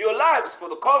give your lives for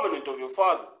the covenant of your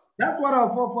fathers. That's what our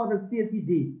forefathers Tsietsi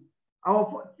did.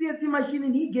 Our Tsietsi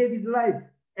Mashinini, he gave his life.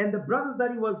 And the brothers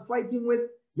that he was fighting with,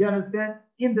 you understand,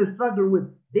 in the struggle with,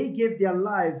 they gave their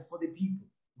lives for the people.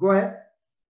 Go ahead.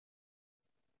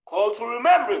 Call to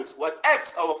remembrance what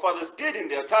acts our fathers did in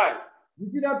their time. You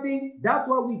see that thing? That's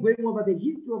why we're going over the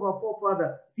history of our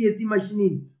forefather, Tsietsi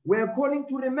Mashinini. We're calling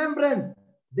to remembrance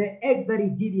the acts that he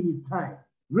did in his time.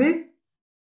 Read.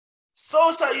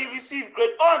 So shall ye receive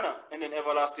great honor and an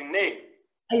everlasting name.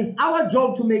 It's our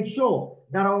job to make sure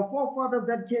that our forefathers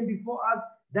that came before us,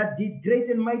 that did great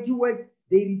and mighty works,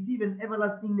 they receive an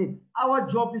everlasting name. Our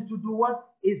job is to do what?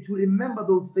 Is to remember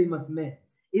those famous men.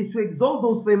 Is to exalt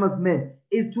those famous men.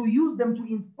 Is to use them to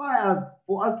inspire us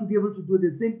for us to be able to do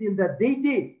the same thing that they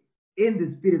did in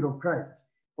the spirit of Christ.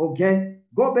 Okay?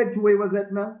 Go back to where was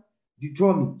that now?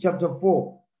 Deuteronomy chapter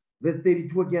 4, verse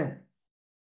 32 again.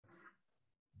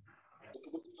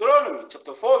 Deuteronomy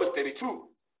chapter 4, verse 32.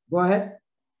 Go ahead.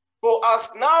 For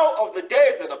ask now of the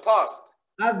days that are past.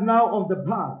 As now of the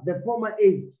past, the former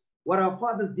age, what our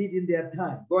fathers did in their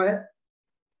time. Go ahead.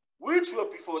 Which were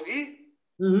before thee,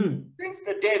 since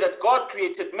the day that God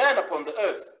created man upon the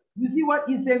earth. You see what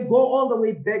he's saying? Go all the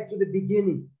way back to the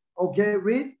beginning. Okay,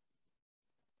 read.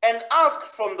 And ask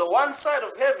from the one side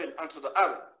of heaven unto the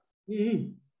other,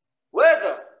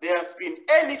 whether there have been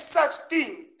any such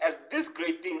thing as this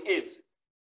great thing is,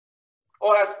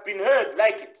 or have been heard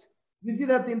like it. You see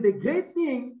that in the great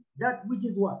thing, that which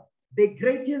is what? The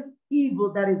greatest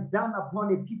evil that is done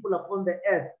upon a people upon the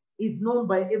earth is known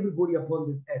by everybody upon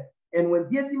this earth. And when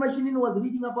Tsietsi Mashinini was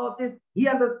reading about this, he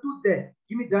understood that.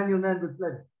 Give me Daniel 9 verse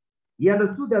 11. He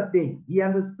understood that thing. He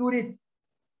understood it.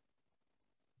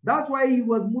 That's why he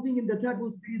was moving in the type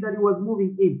of spirit that he was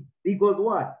moving in. Because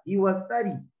what? He was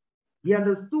studying. He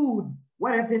understood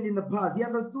what happened in the past. He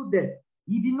understood that.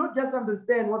 He did not just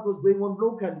understand what was going on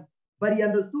locally, but he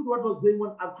understood what was going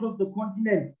on across the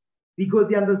continent. Because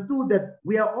he understood that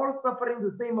we are all suffering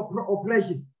the same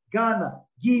oppression. Ghana,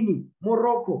 Guinea,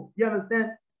 Morocco, you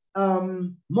understand?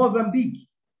 Mozambique,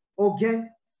 okay?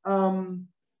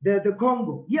 The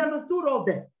Congo. He understood all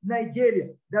that. Nigeria,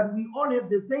 that we all have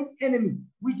the same enemy,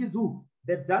 which is who?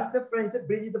 The Dutch, the French, the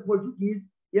British, the Portuguese,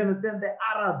 you understand? The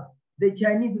Arabs, the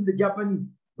Chinese, and the Japanese.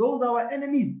 Those are our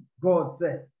enemies, God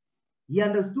says. He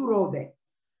understood all that.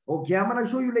 Okay, I'm going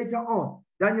to show you later on.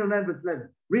 Daniel 9 verse 11.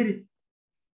 Read it.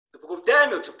 The book of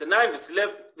Daniel, chapter 9, verse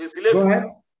 11. Go ahead.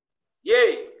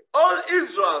 Yea, all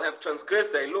Israel have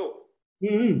transgressed thy law,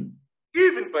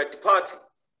 even by departing.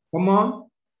 Come on.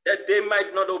 That they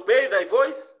might not obey thy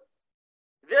voice.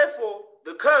 Therefore,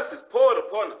 the curse is poured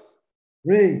upon us.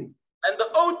 Read. And the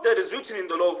oath that is written in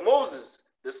the law of Moses,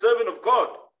 the servant of God,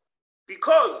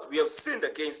 because we have sinned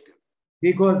against him.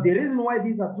 Because the reason why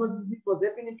these atrocities was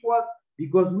happening to us,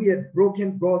 because we had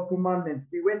broken God's commandments.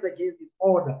 We went against his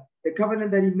order, the covenant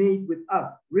that he made with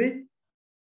us. Read.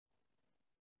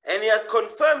 And he hath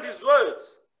confirmed his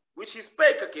words, which he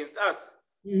spake against us,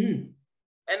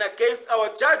 and against our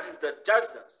judges that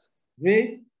judged us.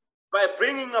 Read. By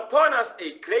bringing upon us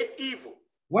a great evil.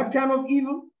 What kind of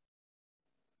evil?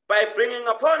 By bringing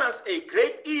upon us a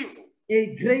great evil.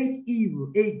 A great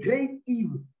evil, a great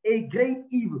evil, a great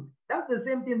evil. That's the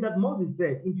same thing that Moses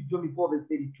said in Deuteronomy 4 verse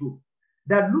 32.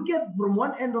 That look at from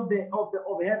one end of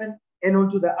heaven and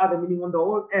onto the other, meaning on the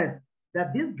whole earth.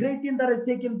 That this great thing that has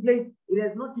taken place, it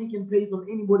has not taken place on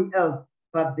anybody else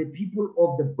but the people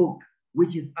of the book,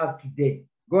 which is us today.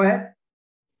 Go ahead.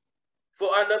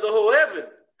 For under the whole heaven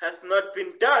hath not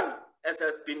been done as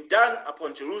hath been done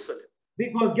upon Jerusalem.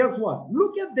 Because guess what?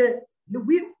 Look at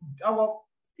our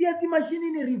Tsietsi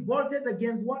Mashinini revolted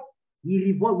against what? He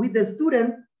revolted with the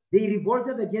students. They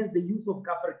revolted against the use of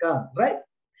Afrikaans, right?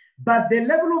 But the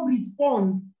level of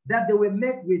response that they were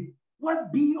met with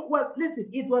listen,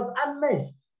 it was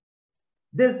unmatched.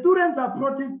 The students are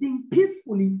protesting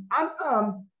peacefully,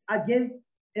 unarmed, against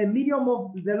a medium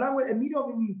of the language, a medium of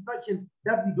instruction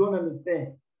that we don't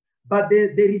understand. But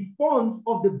the response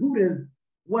of the Buddhists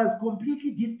was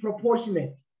completely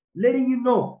disproportionate, letting you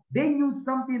know they knew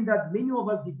something that many of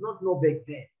us did not know back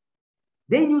then.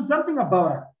 They knew something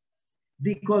about us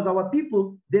because our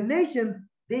people, the nations,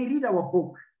 they read our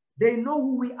book. They know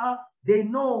who we are. They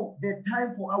know the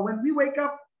time for us. When we wake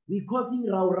up, we causing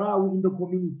rau in the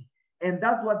community. And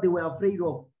that's what they were afraid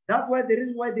of. That's why the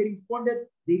reason why they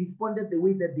responded the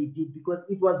way that they did, because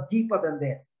it was deeper than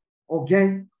that.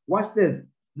 Okay, watch this.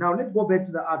 Now let's go back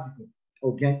to the article.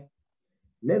 Okay,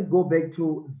 let's go back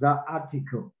to the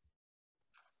article.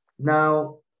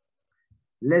 Now,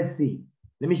 let's see.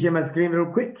 Let me share my screen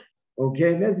real quick.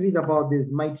 Okay, let's read about this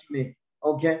mighty man.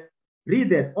 Okay, read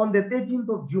that. On the 13th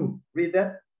of June, read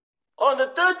that. On the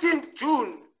 13th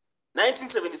June,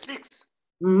 1976,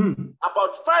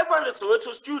 about 500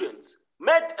 Soweto students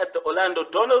met at the Orlando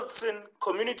Donaldson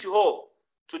Community Hall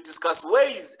to discuss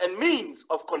ways and means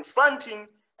of confronting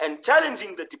and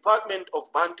challenging the Department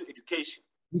of Bantu Education.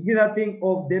 You see that thing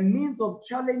of the means of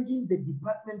challenging the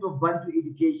Department of Bantu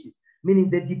Education, meaning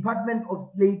the Department of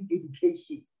Slave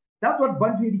Education. That's what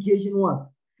Bantu Education was,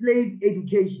 slave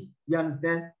education. You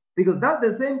understand? Because that's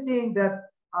the same thing that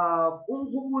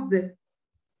the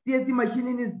Tsietsi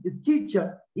Mashinini's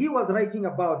teacher, he was writing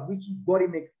about, which got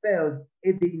him expelled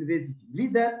at the university.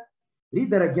 Read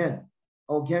that again.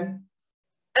 Okay.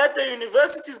 At the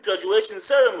university's graduation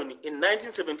ceremony in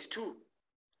 1972,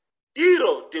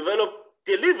 Diro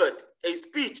delivered a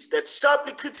speech that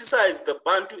sharply criticized the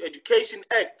Bantu Education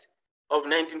Act of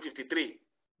 1953.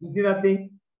 You see that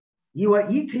thing? He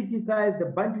criticized the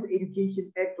Bantu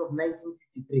Education Act of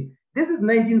 1953. This is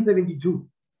 1972.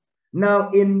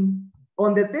 Now,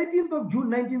 On the 13th of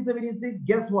June, 1976,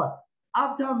 guess what?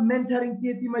 After mentoring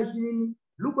Tsietsi Mashinini,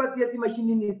 look what Tsietsi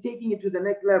Mashinini is taking it to the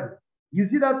next level. You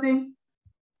see that thing?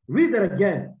 Read it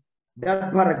again,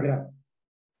 that paragraph.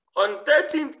 On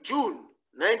 13th June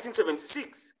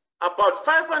 1976, about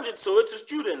 500 Soweto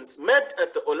students met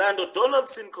at the Orlando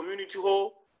Donaldson Community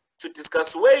Hall to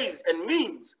discuss ways and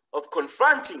means of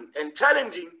confronting and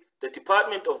challenging the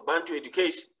Department of Bantu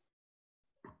Education.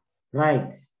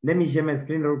 Right. Let me share my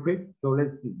screen real quick. So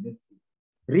let's see.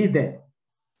 Read that.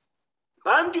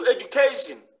 Bantu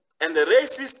education and the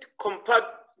racist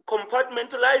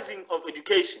compartmentalizing of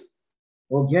education.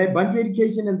 Okay, Bantu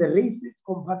education and the racist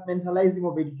compartmentalizing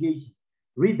of education.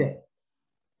 Read that.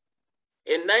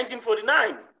 In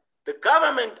 1949, the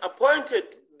government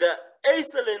appointed the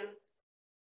Iceland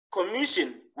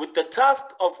Commission with the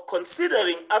task of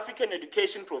considering African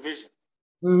education provision.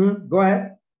 Go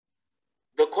ahead.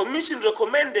 The commission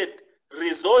recommended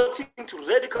resorting to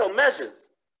radical measures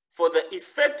for the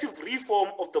effective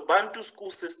reform of the Bantu school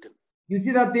system. You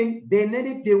see that thing?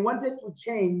 They wanted to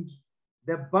change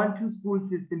the Bantu school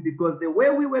system because the way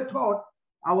we were taught,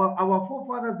 our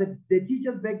forefathers, the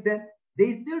teachers back then,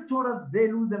 they still taught us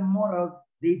values and morals.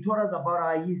 They taught us about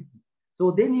our history.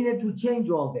 So they needed to change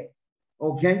all that.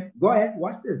 Okay, go ahead,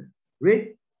 watch this.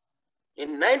 Read.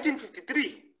 In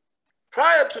 1953,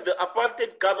 prior to the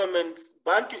apartheid government's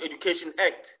Bantu Education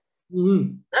Act,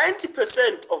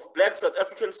 90% of Black South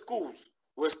African schools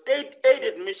were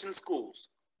state-aided mission schools.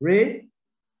 Read.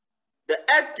 The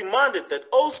act demanded that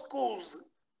all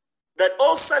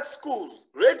such schools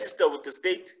register with the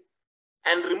state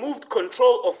and removed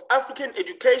control of African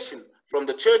education from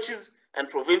the churches and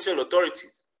provincial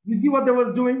authorities. You see what they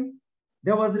was doing?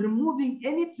 They was removing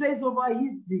any trace of our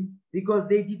history because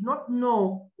they did not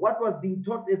know what was being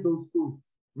taught at those schools.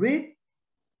 Read.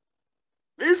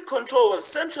 This control was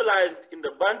centralized in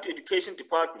the Bantu Education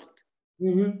Department,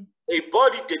 a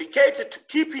body dedicated to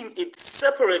keeping it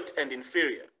separate and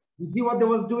inferior. You see what they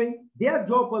was doing? Their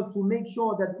job was to make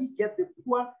sure that we get the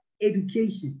poor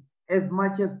education as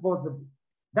much as possible.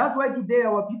 That's why today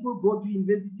our people go to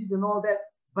universities and all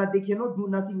that, but they cannot do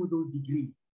nothing with those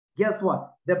degrees. Guess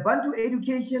what? The Bantu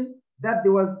education that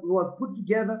was put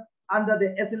together under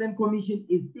the SLN Commission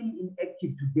is still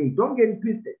inactive today. Don't get it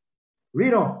twisted.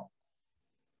 Read on.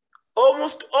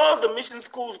 Almost all the mission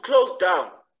schools closed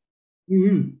down.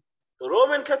 The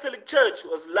Roman Catholic Church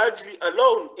was largely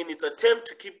alone in its attempt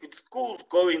to keep its schools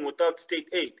going without state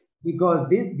aid. Because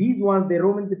these ones, the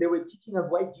Romans, they were teaching us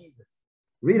white Jesus.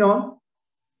 Read on.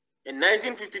 In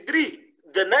 1953,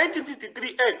 the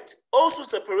 1953 Act also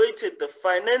separated the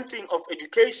financing of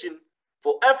education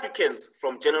for Africans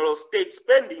from general state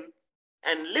spending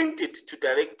and linked it to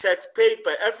direct tax paid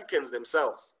by Africans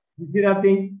themselves. You see that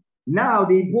thing? Now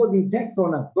they're imposing tax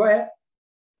on us. Go ahead.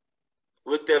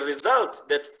 With the result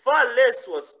that far less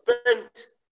was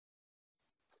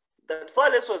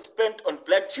spent on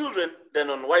Black children than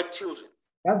on white children.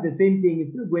 That's the same thing.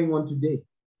 It's still going on today.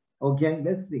 Okay,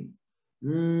 let's see.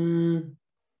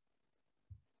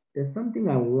 There's something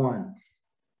I want.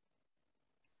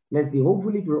 Let's see.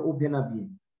 Hopefully it will open up here.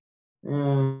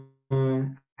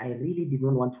 I really did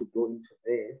not want to go into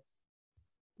this.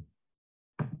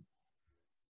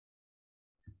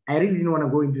 I really didn't want to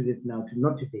go into this now,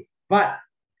 not today. But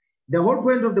the whole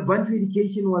point of the Bantu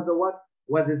education was a what?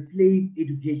 Was a slave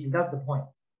education. That's the point.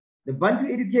 The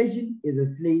Bantu education is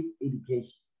a slave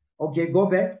education. Okay, go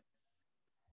back.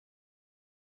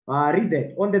 Read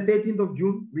that. On the 13th of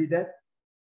June, read that.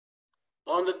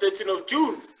 On the 13th of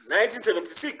June,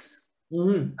 1976,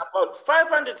 about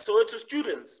 500 Soweto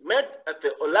students met at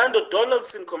the Orlando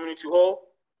Donaldson Community Hall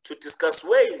to discuss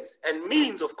ways and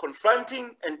means of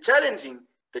confronting and challenging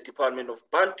the Department of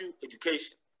Bantu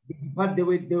Education.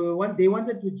 They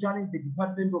wanted to challenge the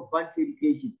Department of Bantu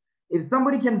Education. If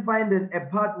somebody can find a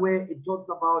part where it talks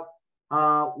about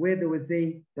where they were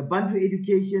saying the Bantu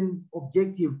education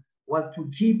objective was to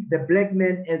keep the Black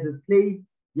man as a slave,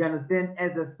 you understand,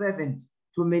 as a servant,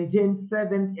 to maintain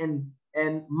servant and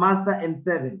master and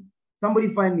servant.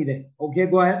 Somebody find me there. Okay,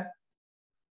 go ahead.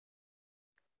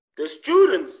 The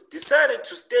students decided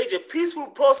to stage a peaceful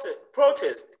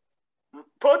protest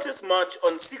march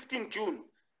on 16 June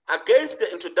against the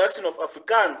introduction of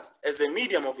Afrikaans as a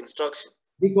medium of instruction.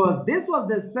 Because this was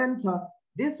the center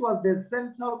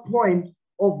point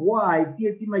of why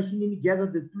Tsietsi Mashinini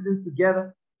gathered the students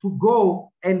together to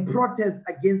go and protest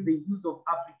against the use of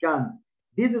Afrikaans.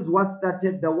 This is what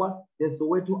started the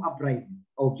Soweto uprising.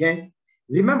 Okay,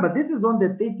 remember this is on the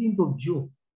 13th of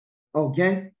June.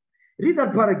 Okay, read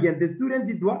that part again. The students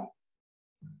did what?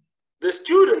 The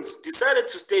students decided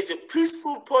to stage a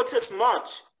peaceful protest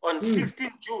march on 16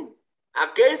 June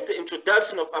against the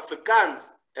introduction of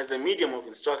Afrikaans as a medium of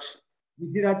instruction.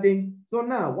 You see that thing? So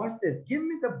now, watch this. Give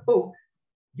me the book.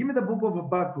 Give me the book of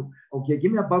Habakkuk. Okay,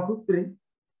 give me Habakkuk 3.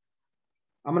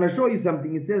 I'm going to show you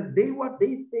something. It says they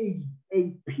staged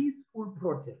a peaceful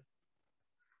protest.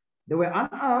 They were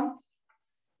unarmed.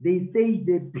 They staged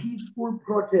a peaceful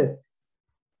protest.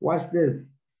 Watch this.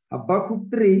 Habakkuk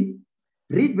 3,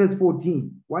 read verse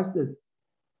 14. Watch this.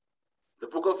 The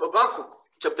book of Habakkuk,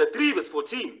 chapter 3, verse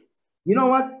 14. You know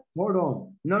what? Hold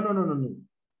on. No.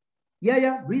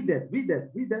 Yeah, read that.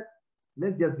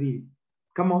 Let's just read it.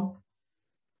 Come on.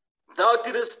 Thou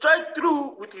didst strike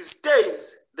through with his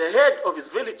staves the head of his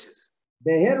villages.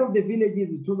 The head of the villages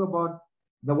is talking about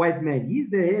the white man. He's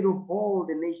the head of all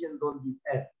the nations on this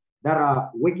earth that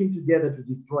are working together to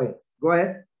destroy us. Go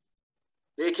ahead.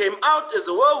 They came out as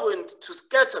a whirlwind to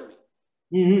scatter me.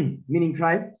 Meaning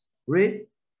Christ. Read.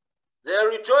 Their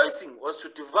rejoicing was to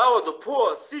devour the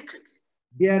poor secretly.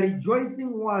 Their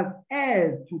rejoicing was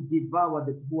as to devour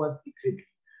the poor secretly.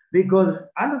 Because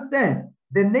understand,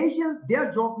 the nations,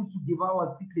 their job is to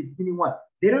devour secrets. Meaning what?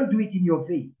 They don't do it in your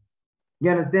face.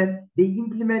 You understand? They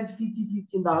implement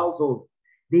 50-50 in the household.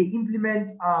 They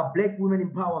implement black women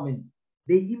empowerment.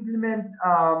 They implement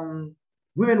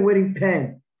women wearing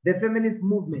pants. The feminist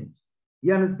movement.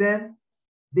 You understand?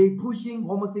 They're pushing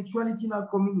homosexuality in our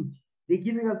community. They're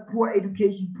giving us poor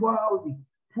education, poor housing,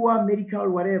 poor medical,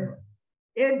 whatever.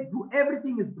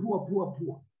 Everything is poor.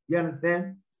 You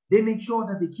understand? They make sure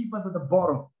that they keep us at the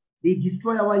bottom. They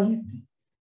destroy our history.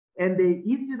 And the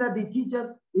history that they teach us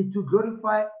is to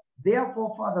glorify their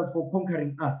forefathers for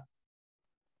conquering us.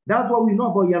 That's what we know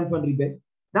about Jan van Riebeeck.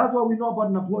 That's what we know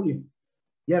about Napoleon.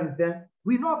 You understand?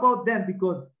 We know about them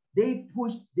because they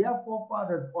pushed their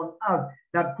forefathers on us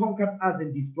that conquered us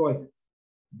and destroyed us.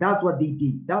 That's what they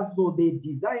did. That's what their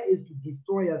desire is, to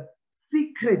destroy us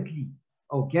secretly.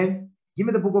 Okay? Give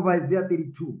me the book of Isaiah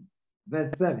 32,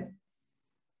 verse 7.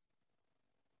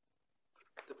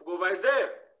 The book of Isaiah,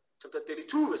 chapter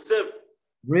 32, verse 7.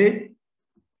 Read.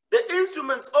 The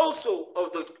instruments also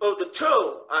of the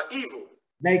churl are evil.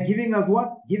 Like giving us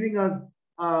what? Giving us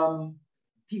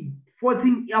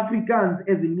forcing Africans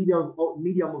as a medium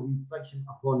of instruction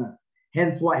upon us.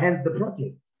 Hence the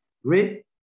protest. Read.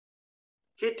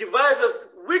 He devises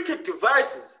wicked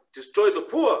devices, destroy the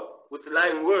poor with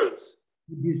lying words.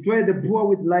 He destroy the poor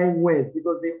with lying words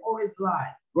because they always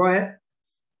lie. Go ahead.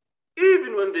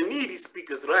 Even when the needy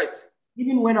speaketh right.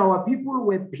 Even when our people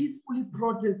were peacefully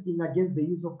protesting against the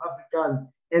use of Afrikaans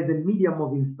as a medium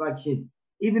of instruction,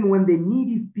 even when the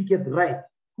needy speaketh right.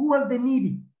 Who was the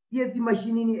needy? Tsietsi,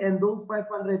 Mashinini, and those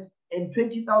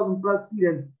 520,000 plus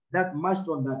students that marched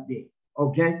on that day.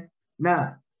 Okay?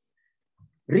 Now,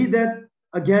 read that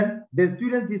again. The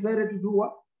students decided to do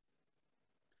what?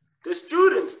 The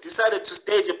students decided to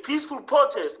stage a peaceful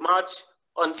protest march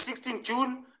on 16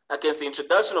 June against the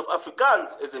introduction of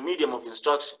Afrikaans as a medium of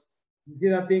instruction. You see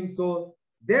that thing? So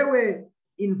they were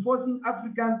enforcing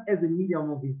Afrikaans as a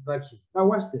medium of instruction. Now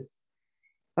watch this.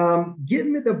 Give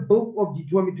me the book of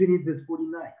Deuteronomy 28, verse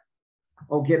 49.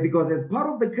 Okay, because as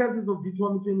part of the curses of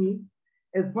Deuteronomy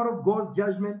 28, as part of God's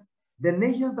judgment, the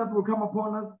nations that will come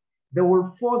upon us, they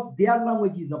will force their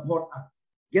languages upon us.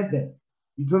 Get that?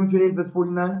 Deuteronomy 28, verse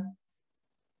 49.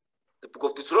 The book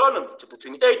of Deuteronomy, chapter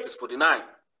 28, verse 49.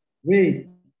 Wait.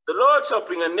 The Lord shall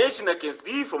bring a nation against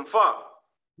thee from far,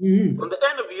 from the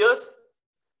end of the earth,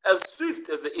 as swift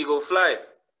as the eagle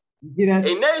flieth. You see that?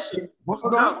 A nation whose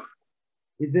tongue.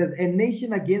 It says a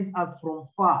nation against us from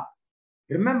far.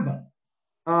 Remember,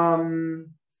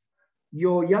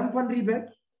 your Jan van Riebeeck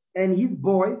and his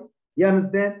boys, you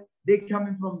understand, they're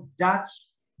coming from Dutch,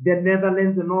 the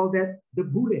Netherlands and all that, the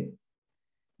Boers.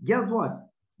 Guess what?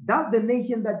 That's the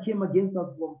nation that came against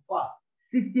us from far.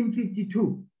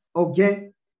 1652,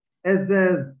 okay? As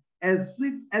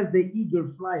swift as the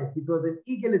eagle flies, because an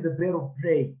eagle is a bird of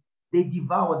prey. They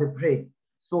devour the prey.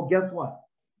 So guess what?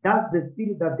 That's the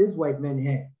spirit that this white man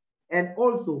has. And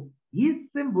also, his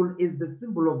symbol is the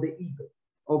symbol of the eagle.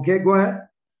 Okay, go ahead.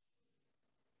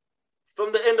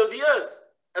 From the end of the earth,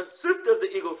 as swift as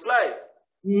the eagle flieth.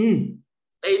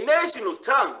 A nation whose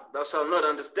tongue thou shalt not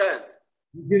understand.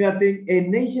 You see that thing? A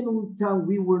nation whose tongue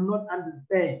we will not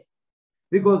understand.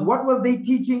 Because what was they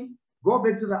teaching? Go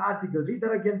back to the article. Read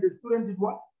that again. The students did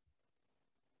what?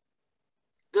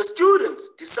 The students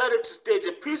decided to stage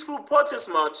a peaceful protest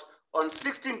march on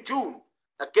 16 June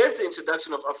against the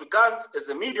introduction of Afrikaans as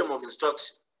a medium of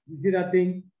instruction. You see that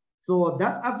thing? So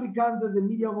that Afrikaans as a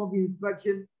medium of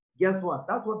instruction, guess what?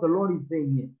 That's what the Lord is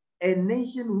saying here. A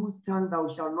nation whose tongue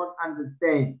thou shalt not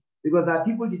understand. Because our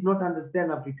people did not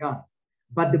understand Afrikaans.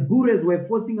 But the Boers were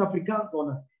forcing Afrikaans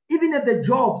on us. Even at the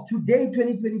jobs today,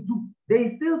 2022,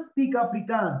 they still speak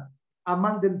Afrikaans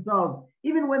among themselves,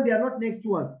 even when they are not next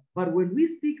to us. But when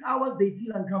we speak ours, they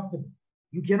feel uncomfortable.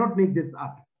 You cannot make this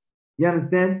up. You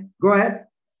understand? Go ahead.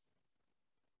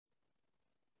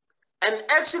 An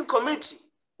action committee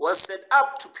was set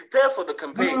up to prepare for the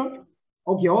campaign. No.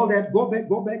 Okay, all that. Go back.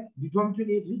 Deuteronomy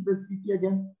 28, read verse 50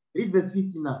 again. Read verse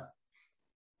 50 now.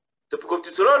 The book of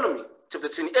Deuteronomy, chapter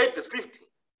 28, verse 50.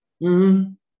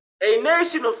 A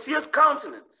nation of fierce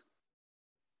countenance,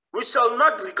 which shall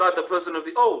not regard the person of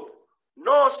the old,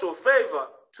 nor show favor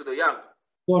to the young.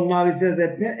 So now it says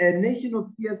that a nation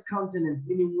of fierce countenance,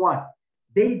 meaning what?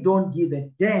 They don't give a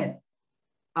damn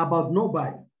about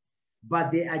nobody,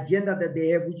 but the agenda that they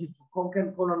have, which is to conquer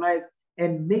and colonize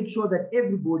and make sure that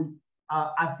everybody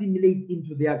assimilates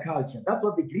into their culture. That's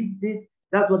what the Greeks did.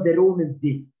 That's what the Romans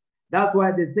did. That's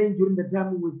why they're saying during the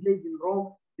time we were slaves in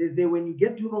Rome, they say when you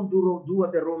get to Rome, do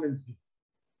what the Romans do.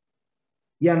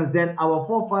 You understand? Our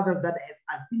forefathers that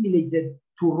have assimilated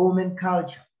to Roman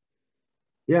culture.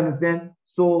 You understand?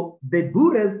 So the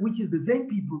Buddhists, which is the same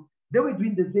people, they were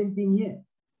doing the same thing here,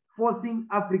 forcing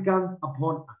Africans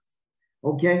upon us.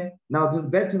 Okay? Now just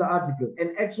back to the article.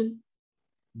 An action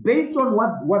based on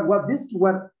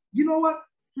you know what?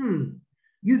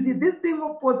 You see, this thing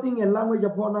of forcing a language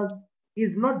upon us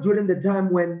is not during the time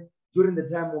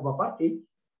of apartheid.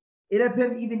 It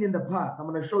happened even in the past. I'm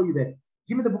going to show you that.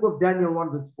 Give me the book of Daniel 1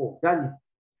 verse 4. Daniel.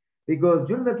 Because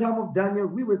during the time of Daniel,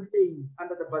 we were slaves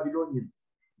under the Babylonians,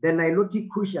 the Nilotic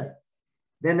Cushites,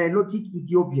 the Nilotic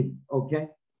Ethiopians. Okay?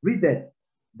 Read that.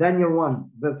 Daniel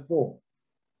 1 verse 4.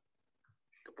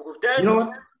 The book of Daniel, you know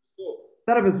what? chapter 4.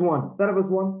 Start at verse 1. Start at verse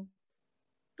 1.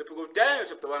 The book of Daniel,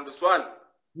 chapter 1, verse 1.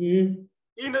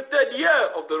 In the third year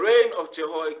of the reign of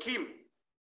Jehoiakim,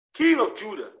 king of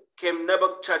Judah, came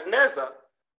Nebuchadnezzar,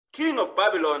 king of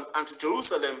Babylon, unto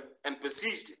Jerusalem and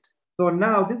besieged it. So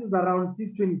now this is around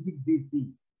 626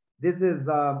 BC. This is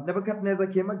Nebuchadnezzar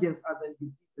came against us and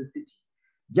besieged the city.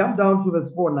 Jump down to verse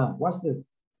 4 now. Watch this.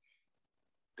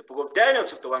 The book of Daniel,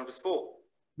 chapter 1, verse 4.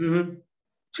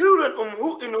 Children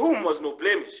in whom was no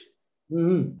blemish,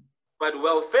 but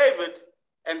well favored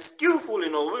and skillful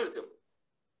in all wisdom,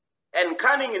 and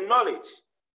cunning in knowledge,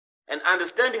 and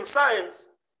understanding science,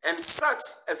 and such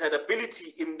as had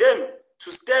ability in them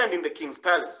to stand in the king's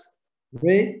palace.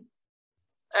 Right.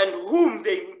 And whom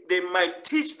they might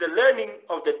teach the learning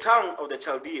of the tongue of the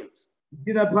Chaldeans.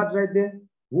 See that part right there?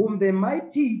 Whom they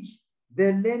might teach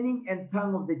the learning and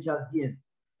tongue of the Chaldeans.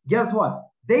 Guess what?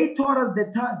 They taught us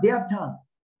their tongue,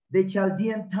 the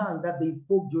Chaldean tongue that they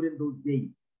spoke during those days.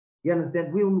 You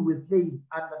understand? We were slaves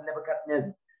under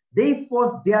Nebuchadnezzar. They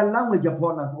forced their language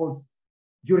upon us also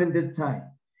during this time.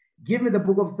 Give me the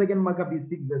book of 2 Maccabees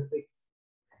 6 verse 6.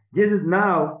 This is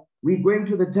now, we're going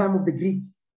to the time of the Greeks.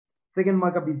 2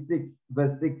 Maccabees 6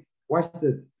 verse 6. Watch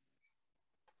this.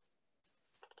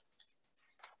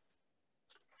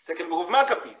 Second book of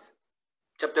Maccabees,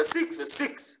 chapter 6 verse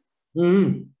 6.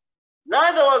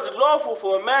 Neither was it lawful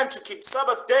for a man to keep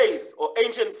Sabbath days or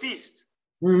ancient feasts,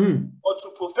 or to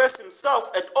profess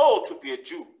himself at all to be a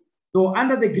Jew. So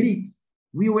under the Greeks,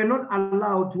 we were not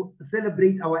allowed to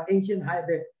celebrate our ancient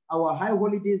our high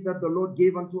holidays that the Lord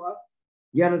gave unto us.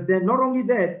 You understand? Not only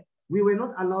that, we were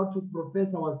not allowed to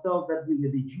profess ourselves that we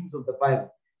were the Jews of the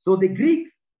Bible. So the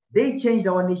Greeks, they changed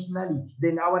our nationality.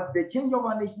 Then the change of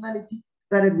our nationality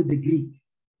started with the Greeks.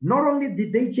 Not only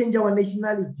did they change our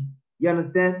nationality, you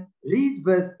understand? Read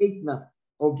verse 8 now.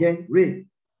 Okay, read.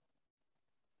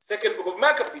 Second book of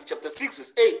Maccabees, chapter 6,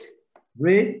 verse 8.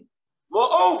 Read.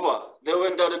 Moreover, there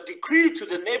went out a decree to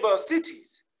the neighbor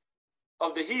cities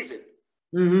of the heathen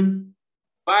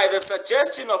by the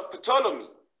suggestion of Ptolemy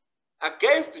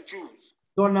against the Jews.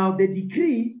 So now the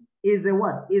decree is a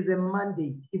what? Is a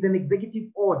mandate, is an executive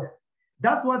order.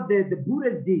 That's what the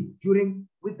Buddhists did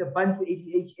with the Bantu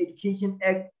Education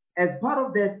Act. As part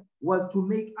of that was to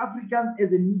make Africans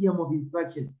as a medium of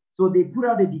instruction. So they put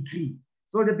out a decree.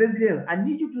 So the president, I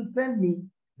need you to send me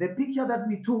the picture that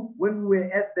we took when we were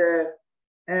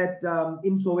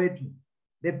in Soweto.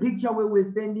 The picture where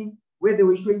we're standing, where they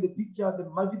were showing the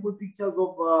multiple pictures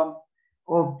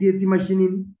of Tsietsi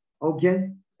Mashinini, okay?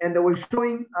 And they were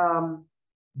showing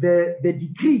the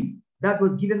decree that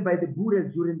was given by the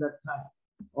Buddhists during that time,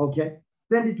 okay?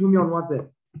 Send it to me on WhatsApp.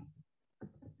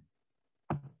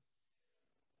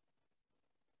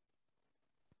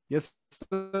 Yes,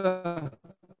 sir.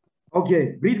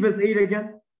 Okay, read verse 8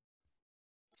 again.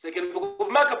 Second book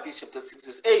of Maccabees, chapter 6,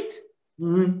 verse 8.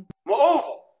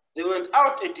 Moreover, there went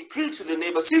out a decree to the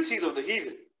neighbor cities of the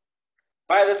heathen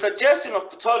by the suggestion of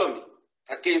Ptolemy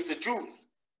against the Jews,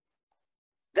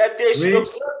 that they should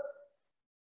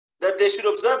that they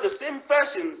should observe the same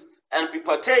fashions and be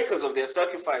partakers of their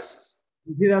sacrifices.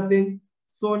 You see that thing?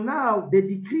 So now the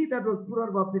decree that was put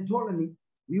out by Ptolemy,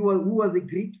 who was a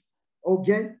Greek,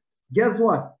 okay? Guess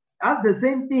what? That's the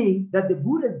same thing that the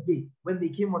Buddhists did when they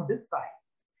came on this side.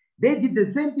 They did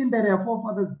the same thing that our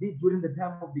forefathers did during the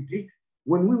time of the Greeks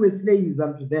when we were slaves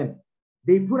unto them.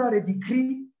 They put out a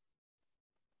decree,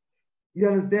 you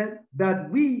understand,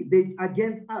 that they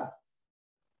against us,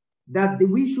 that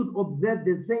we should observe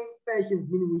the same fashions,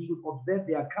 meaning we should observe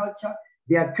their culture,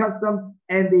 their customs,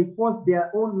 and they force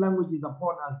their own languages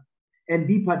upon us and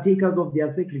be partakers of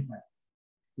their sacrifice.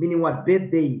 Meaning what?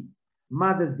 Birthdays,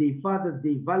 Mother's Day, Father's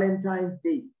Day, Valentine's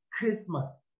Day, Christmas,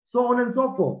 so on and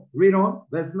so forth. Read on,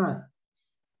 verse 9.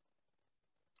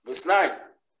 Verse 9.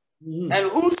 And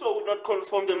whoso would not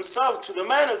conform themselves to the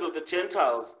manners of the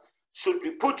Gentiles should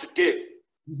be put to death.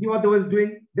 You see what they were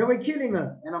doing? They were killing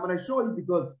us. And I'm going to show you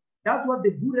because that's what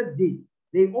the Buddhists did.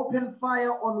 They opened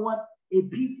fire on what? A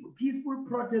peaceful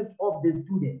protest of the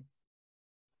students.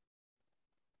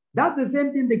 That's the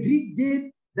same thing the Greeks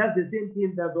did. That's the same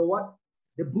thing that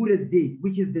the Buddhists did,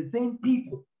 which is the same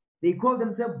people. They call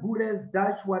themselves Buddhists,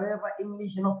 Dutch, whatever,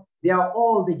 English, you know. They are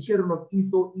all the children of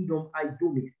Esau, Edom,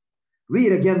 Idumeans.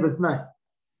 Read again, verse 9.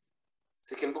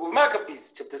 Second book of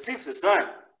Maccabees, chapter 6, verse 9.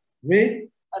 Read.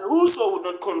 And whoso would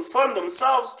not conform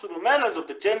themselves to the manners of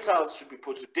the Gentiles should be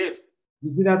put to death.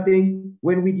 You see that thing?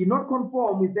 When we did not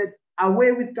conform, we said,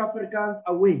 away with Africans,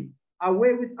 away.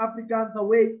 Away with Africans,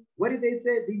 away. What did they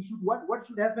say? They should what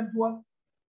should happen to us?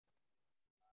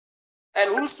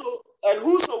 And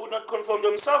whoso would not conform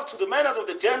themselves to the manners of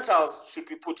the Gentiles should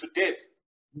be put to death.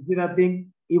 You see that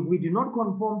thing? If we do not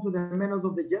conform to the manners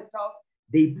of the Gentiles,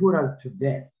 they put us to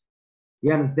death.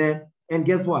 You understand? And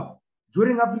guess what?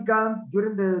 During Africans,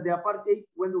 during the apartheid,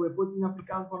 when they were putting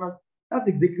Africans on us, that's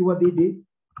exactly what they did.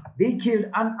 They killed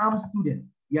unarmed students.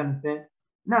 You understand?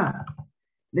 Now,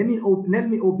 let me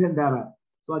open that up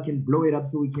so I can blow it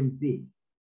up so we can see.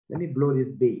 Let me blow this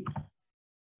big.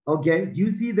 Okay, do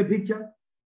you see the picture?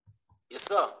 Yes,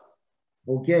 sir.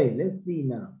 Okay, let's see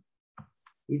now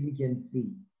if we can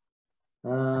see.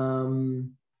 Let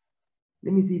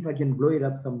me see if I can blow it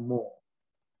up some more.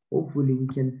 Hopefully we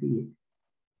can see it.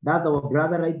 That's our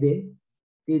brother right there.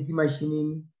 Tsietsi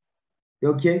Mashinini.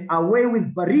 Okay, away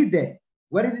with Baride.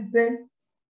 What did it say?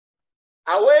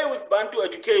 Away with Bantu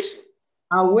education.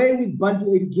 Away with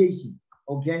Bantu education.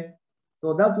 Okay,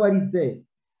 so that's what he said.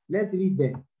 Let's read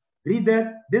that. Read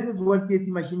that. This is what Tsietsi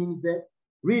Mashinini said.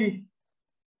 Read it.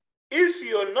 If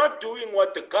you're not doing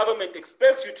what the government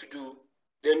expects you to do,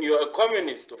 then you're a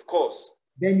communist, of course.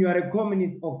 Then you are a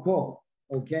communist, of course.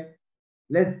 Okay.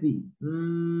 Let's see.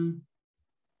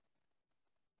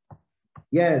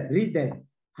 Yes, read that.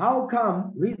 How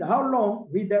come? Read. How long?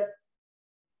 Read that.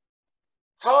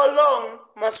 How long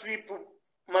must we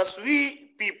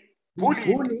be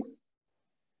bullied,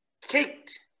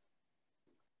 kicked,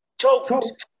 choked?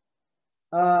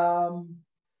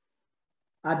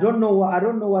 I don't know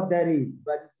what that is,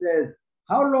 but it says,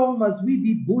 how long must we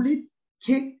be bullied,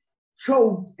 kicked,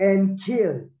 choked, and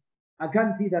killed? I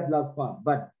can't see that last part,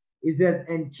 but it says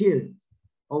and killed.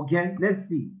 Okay, let's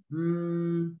see.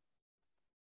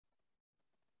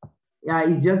 Yeah,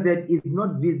 it's just that it's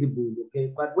not visible,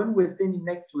 okay? But when we're standing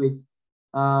next to it,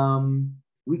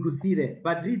 we could see that.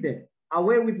 But read that.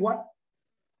 Away with what?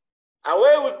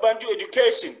 Away with Bantu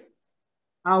education.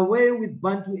 Away with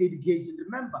Bantu education.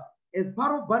 Remember, as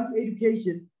part of Bantu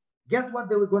education, guess what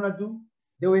they were going to do?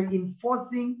 They were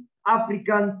enforcing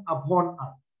Africans upon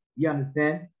us. You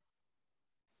understand?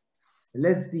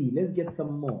 Let's see. Let's get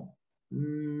some more.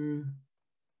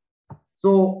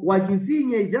 So what you're seeing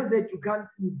here is just that you can't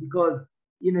see it because,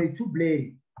 you know, it's too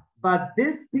blurry. But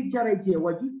this picture right here,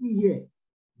 what you see here,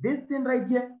 this thing right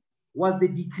here was the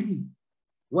decree.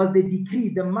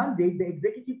 The mandate, the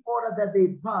executive order that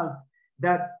they passed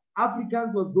that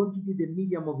Africans was going to be the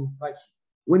medium of instruction.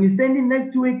 When you're standing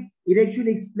next to it, it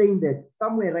actually explains that.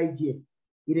 Somewhere right here,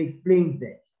 it explains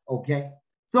that, okay?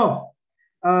 So,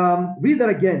 read that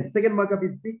again. Second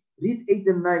Maccabees 6, read 8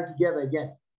 and 9 together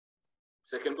again.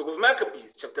 Second book of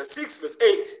Maccabees, chapter 6, verse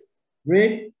 8.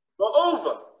 Read.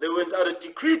 Moreover, there went out a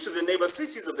decree to the neighbor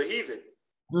cities of the heathen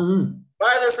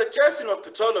by the suggestion of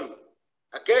Ptolemy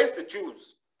against the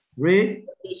Jews. Read.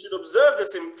 That they should observe the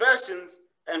same fashions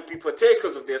and be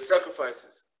partakers of their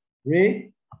sacrifices.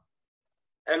 Read.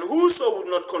 And whoso would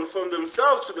not conform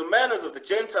themselves to the manners of the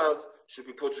Gentiles should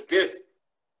be put to death.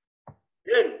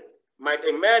 Then might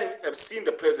a man have seen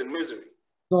the present misery.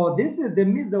 So this is the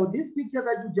misery, this picture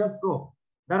that you just saw,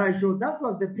 that I showed, that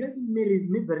was the present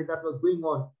misery that was going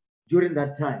on during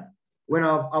that time. When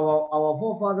our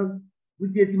forefathers,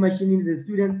 with the Mashinini, the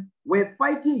students were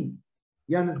fighting,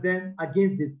 you understand,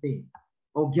 against this thing.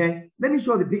 Okay, let me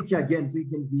show the picture again so you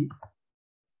can see.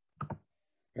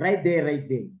 Right there, right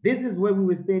there. This is where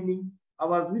we were standing. I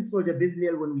was with Soldier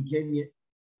Bezliel when we came here,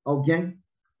 okay,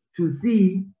 to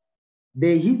see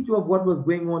the history of what was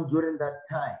going on during that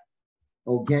time.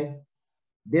 Okay,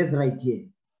 that's right here.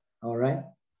 All right.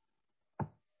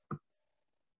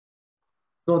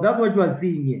 So that's what you are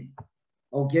seeing here.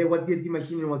 Okay, what the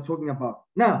Mashinini was talking about.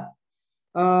 Now,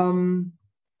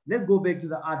 let's go back to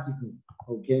the article.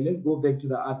 Okay, let's go back to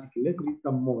the article. Let's read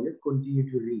some more. Let's continue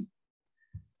to read.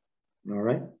 All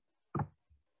right.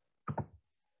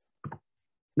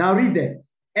 Now read that.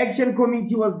 Action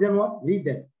committee was then what? Read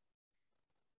that.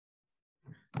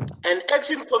 An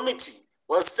action committee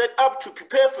was set up to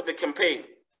prepare for the campaign.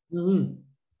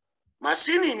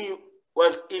 Mashinini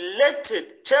was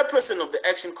elected chairperson of the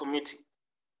action committee,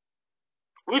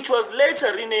 which was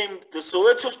later renamed the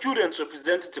Soweto Students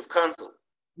Representative Council,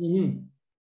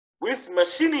 with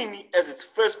Mashinini as its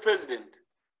first president,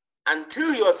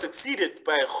 until he was succeeded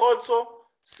by Tsietsi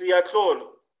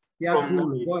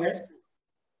from Go ahead.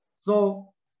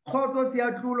 So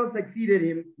Tsietsi succeeded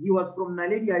him. He was from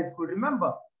Naledi High School.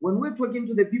 Remember, when we're talking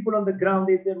to the people on the ground,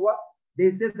 they said what?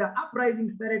 They said the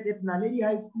uprising started at Naledi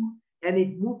High School and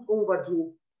it moved over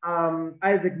to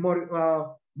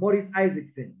Morris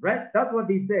Isaacson, right? That's what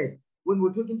they said when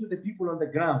we're talking to the people on the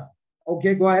ground.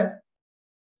 Okay, go ahead.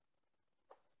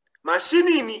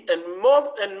 Mashinini and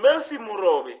Murphy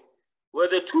Murobe were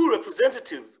the two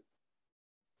representatives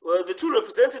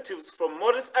from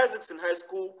Morris Isaacson High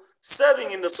School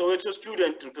serving in the Soweto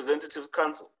Student Representative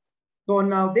Council. So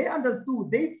now they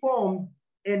understood, they formed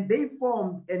an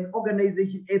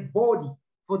organization, a body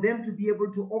for them to be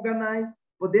able to organize,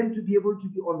 for them to be able to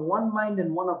be on one mind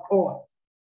and one accord.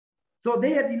 So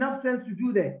they had enough sense to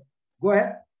do that. Go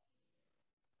ahead.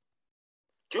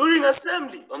 During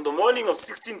assembly on the morning of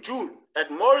 16 June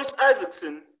at Morris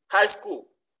Isaacson High School,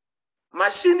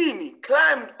 Mashinini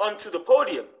climbed onto the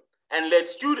podium and led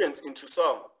students into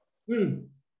song and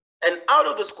out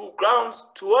of the school grounds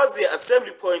towards the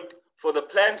assembly point for the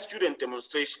planned student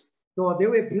demonstration. So they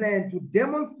were planned to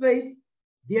demonstrate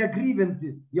their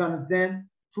grievances, you understand?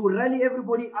 To rally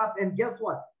everybody up, and guess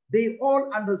what? They all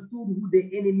understood who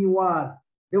the enemy was.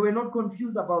 They were not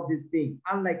confused about this thing,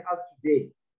 unlike us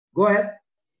today. Go ahead.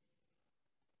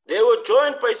 They were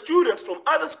joined by students from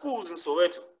other schools in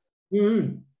Soweto.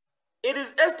 It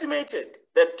is estimated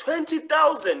that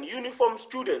 20,000 uniformed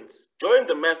students joined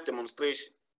the mass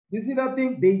demonstration. You see that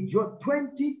thing? They joined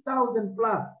 20,000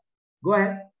 plus. Go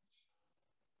ahead.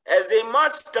 As they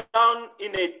marched down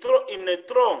in a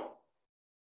throng,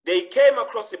 they came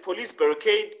across a police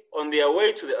barricade on their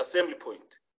way to the assembly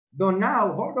point. So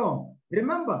now, hold on.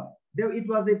 Remember, it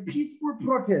was a peaceful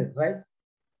protest, right?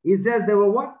 It says they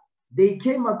were what? They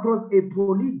came across a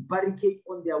police barricade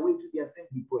on their way to the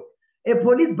assembly point. A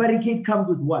police barricade comes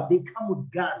with what? They come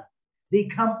with guns. They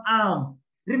come armed.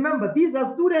 Remember, these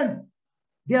are students.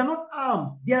 They are not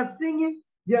armed. They are singing,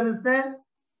 you understand?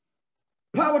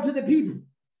 Power to the people.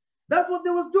 That's what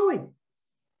they was doing.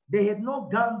 They had no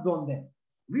guns on them.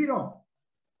 Read on.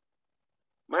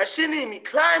 Mashinini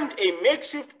climbed a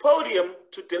makeshift podium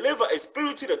to deliver a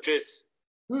spirited address,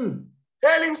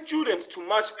 telling students to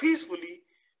march peacefully,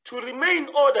 to remain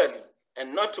orderly,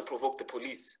 and not to provoke the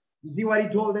police. You see what he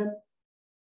told them?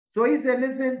 So he said,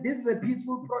 listen, this is a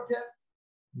peaceful protest.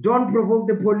 Don't provoke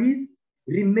the police.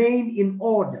 Remain in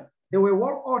order. They were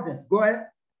well ordered. Go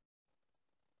ahead.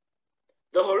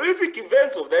 The horrific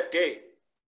events of that day,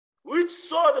 which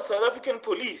saw the South African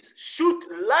police shoot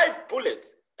live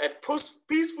bullets at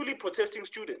peacefully protesting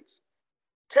students,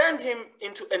 turned him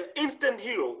into an instant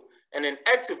hero and an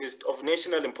activist of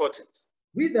national importance.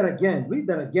 Read that again. Read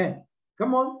that again.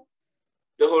 Come on.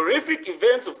 The horrific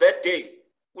events of that day,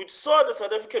 which saw the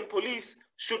South African police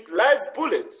shoot live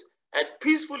bullets at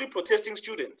peacefully protesting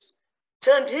students,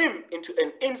 turned him into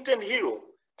an instant hero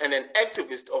and an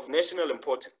activist of national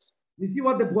importance. You see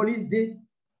what the police did?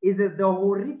 Is that the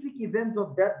horrific events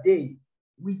of that day,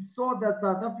 we saw the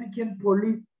South African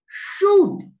police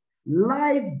shoot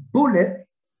live bullets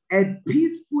at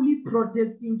peacefully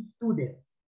protesting students.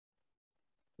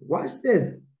 Watch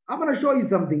this. I'm going to show you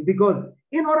something, because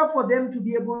in order for them to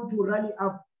be able to rally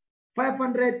up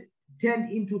 510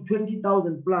 into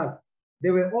 20,000 plus,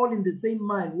 they were all in the same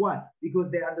mind. Why?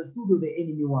 Because they understood who the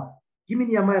enemy was. Give me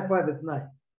Nehemiah 5 verse 9.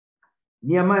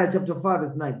 Nehemiah chapter 5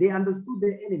 verse 9. They understood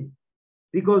the enemy.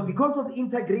 Because of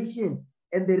integration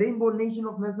and the rainbow nation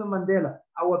of Nelson Mandela,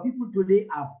 our people today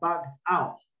are bugged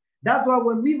out. That's why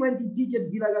when we went to teach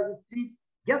at Vilagazi Street,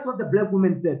 guess what the black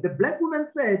woman said? The black woman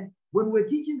said, when we're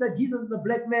teaching that Jesus is a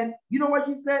black man, you know what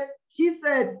she said? She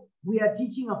said, we are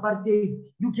teaching apartheid.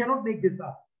 You cannot make this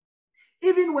up.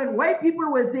 Even when white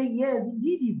people were saying, yes,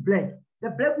 indeed he's black, the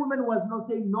black woman was not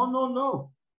saying, no, no,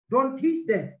 no. Don't teach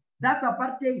that. That's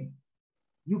apartheid.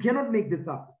 You cannot make this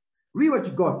up. Read what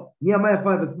you got. Nehemiah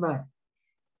 5 verse 9.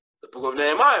 The book of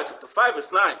Nehemiah, chapter 5,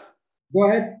 verse 9. Go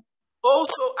ahead.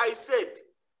 Also I said,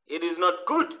 it is not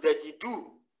good that ye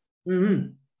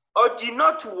do. Ought ye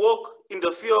not to walk in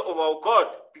the fear of our God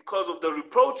because of the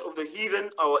reproach of the heathen,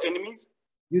 our enemies?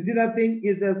 You see that thing?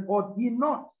 It says, ought ye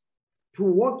not to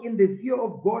walk in the fear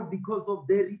of God because of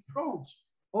the reproach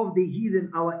of the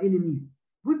heathen, our enemies.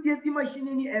 With Tsietsi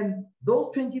Mashinini and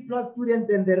those 20 plus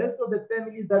students and the rest of the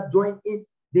families that joined in,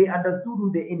 they understood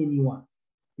who the enemy was.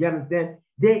 You understand?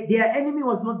 Their enemy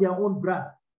was not their own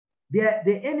brother.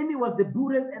 The enemy was the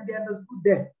Buddhists, and they understood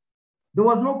that. There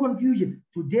was no confusion.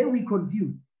 Today we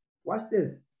confuse. Watch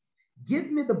this.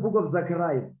 Give me the book of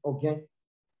Zechariah, okay?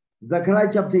 Zechariah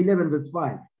chapter 11 verse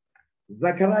 5.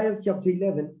 Zechariah chapter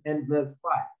 11 and verse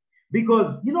 5.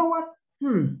 Because, you know what?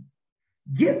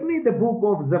 Give me the book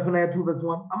of Zephaniah 2 verse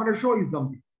 1. I'm going to show you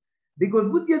something. Because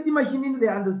with Tsietsi Mashinini, they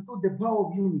understood the power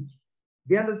of unity.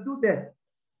 They understood that.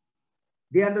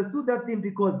 They understood that thing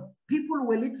because people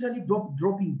were literally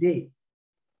dropping dead.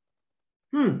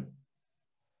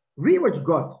 Read what you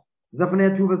got.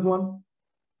 Zephaniah 2 verse 1.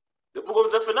 The book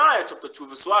of Zephaniah chapter 2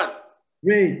 verse 1.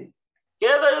 Read.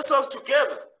 Gather yourselves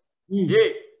together.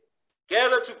 Yea,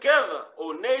 gather together,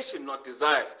 O nation not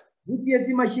desired. With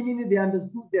Tsietsi Mashinini, they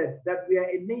understood that we are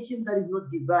a nation that is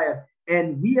not desired.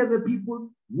 And we as a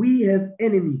people, we have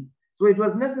enemies. So it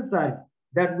was necessary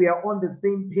that we are on the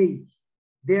same page.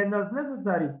 They are not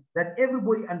necessary that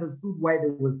everybody understood why they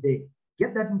were there.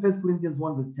 Get that in 1 Corinthians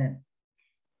 1 verse 10.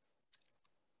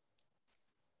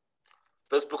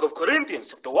 First book of Corinthians,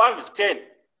 chapter 1, verse 10.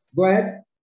 Go ahead.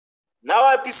 Now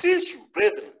I beseech you,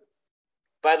 brethren,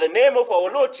 by the name of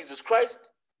our Lord Jesus Christ,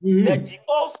 that ye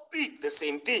all speak the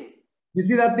same thing. You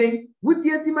see that thing? With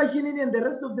Tsietsi Mashinini and the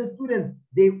rest of the students,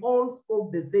 they all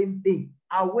spoke the same thing.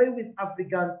 Away with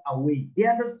Africans, away. They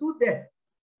understood that.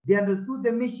 They understood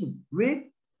the mission. Read.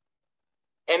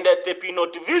 And that there be no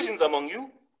divisions among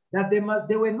you. That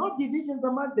there were no divisions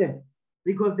among them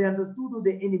because they understood who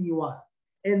the enemy was.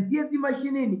 And Tsietsi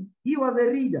Mashinini, he was a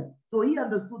reader. So he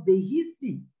understood the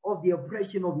history of the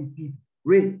oppression of his people.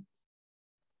 Read.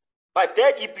 But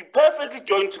that ye be perfectly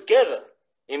joined together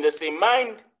in the same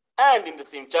mind and in the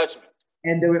same judgment.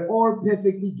 And they were all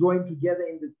perfectly joined together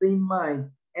in the same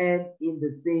mind and in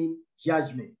the same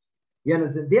judgment. You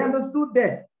understand? They understood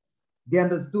that. They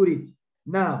understood it.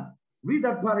 Now, read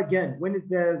that part again when it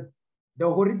says the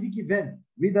horrific events.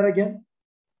 Read that again.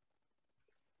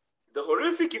 The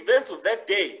horrific events of that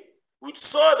day, which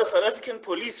saw the South African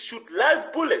police shoot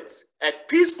live bullets at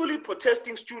peacefully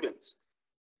protesting students,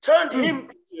 turned him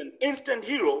into an instant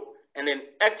hero and an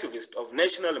activist of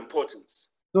national importance.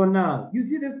 So now, you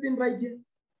see this thing right here?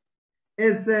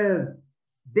 It says,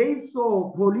 they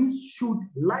saw police shoot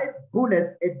live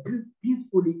bullets at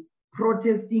peacefully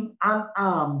protesting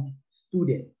unarmed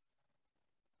students.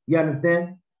 You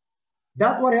understand?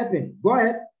 That's what happened. Go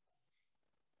ahead.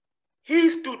 He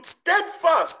stood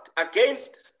steadfast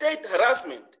against state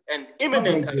harassment and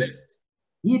imminent arrest.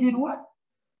 He did what?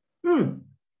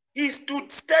 He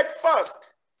stood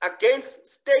steadfast against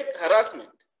state harassment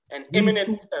and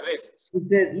imminent arrest. It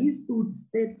says he stood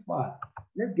steadfast.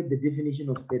 Let's get the definition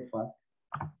of steadfast.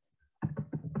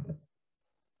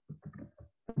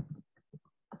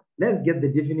 Let's get the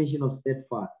definition of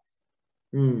steadfast.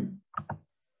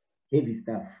 Heavy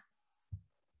stuff.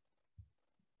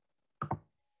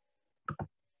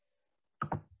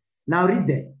 Now read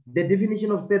that. The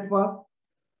definition of steadfast.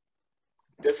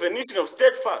 Definition of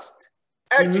steadfast.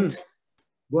 Adjective.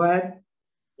 Go ahead.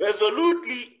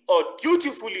 Resolutely or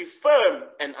dutifully firm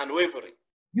and unwavering.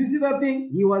 You see that thing?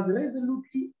 He was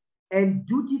resolutely and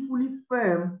dutifully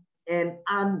firm and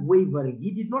unwavering.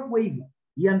 He did not waver.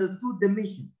 He understood the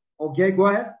mission. Okay, go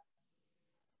ahead.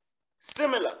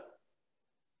 Similar.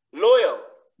 Loyal.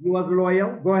 He was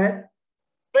loyal. Go ahead.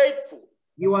 Faithful.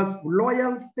 He was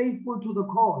loyal, faithful to the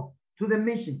cause, to the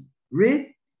mission.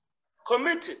 Read.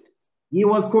 Committed. He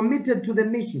was committed to the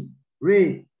mission.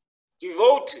 Read.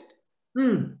 Devoted.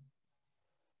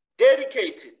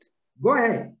 Dedicated. Go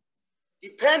ahead.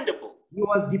 Dependable. He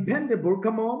was dependable.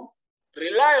 Come on.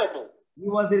 Reliable. He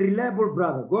was a reliable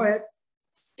brother. Go ahead.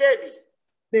 Steady.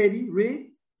 Steady.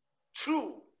 Read.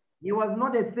 True. He was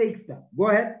not a fakester. Go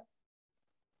ahead.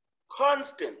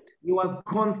 Constant. He was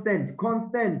constant.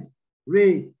 Constant.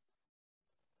 Read.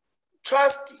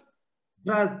 Trusty.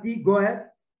 Trusty. Go ahead.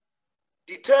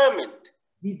 Determined.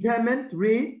 Determined.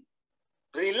 Read.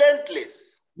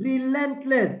 relentless,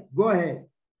 relentless, go ahead,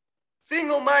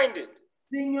 single-minded,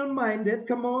 single-minded,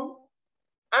 come on,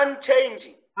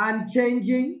 unchanging,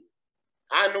 unchanging,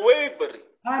 unwavering,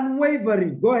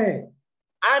 unwavering, go ahead,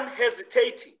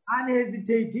 unhesitating,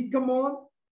 unhesitating, come on,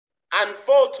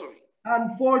 unfaltering,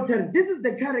 unfaltering. This is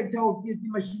the character of Tsietsi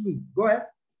Mashinini. Go ahead.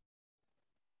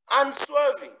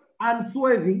 unswerving,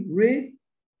 Unswerving, read,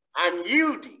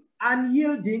 unyielding,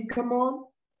 unyielding, come on,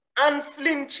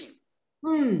 unflinching,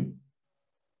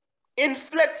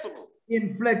 inflexible,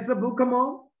 inflexible, come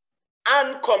on,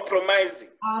 uncompromising.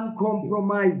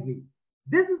 uncompromising.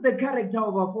 This is the character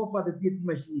of our forefather Tsietsi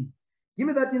Mashinini. Give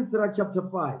me that in Sirach chapter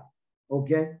 5.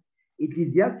 Okay.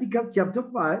 Ecclesiasticus chapter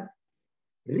 5.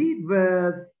 Read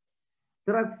verse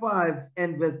Sirach 5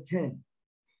 and verse 10.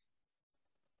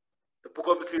 The book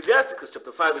of Ecclesiasticus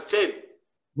chapter 5 verse 10.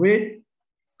 Wait.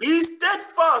 Be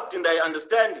steadfast in thy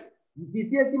understanding.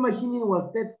 Tsietsi Mashinini was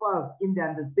steadfast in the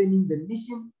understanding the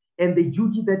mission and the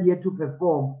duty that he had to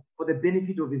perform for the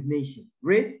benefit of his nation.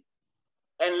 Read.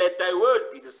 And let thy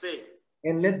word be the same.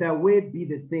 And let thy word be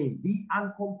the same. Be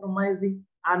uncompromising,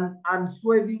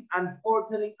 unswerving,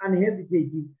 unfaltering,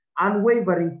 unhesitating,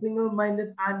 unwavering,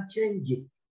 single-minded, unchanging,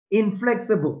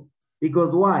 inflexible.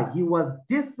 Because why? He was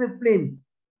disciplined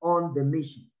on the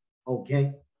mission.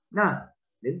 Okay. Now,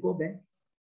 let's go back.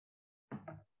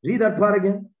 Read that part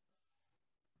again.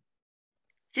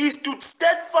 He stood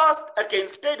steadfast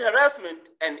against state harassment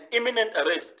and imminent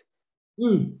arrest,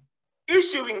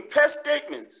 issuing press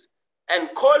statements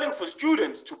and calling for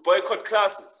students to boycott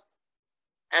classes,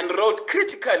 and wrote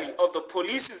critically of the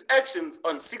police's actions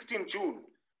on 16 June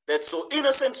that saw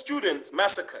innocent students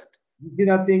massacred. You see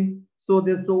that thing? So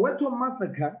the Soweto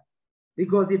massacre,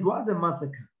 because it was a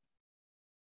massacre.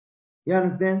 You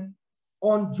understand?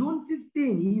 On June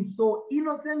 16, he saw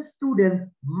innocent students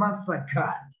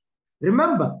massacred.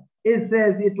 Remember, it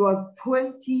says it was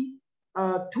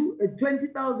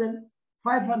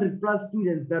 20,500 plus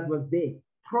students that was there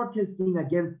protesting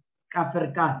against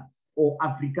Afrikaans or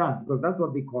Afrikaans, because that's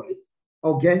what they call it.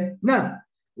 Okay, now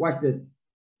watch this.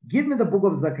 Give me the book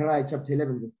of Zechariah chapter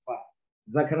 11 verse 5.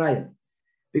 Zechariah,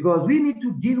 because we need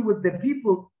to deal with the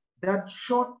people that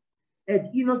shot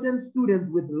at innocent students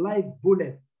with live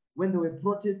bullets when they were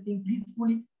protesting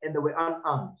peacefully and they were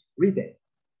unarmed. Read that.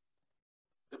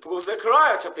 The book of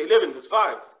Zechariah chapter 11 verse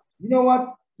 5. You know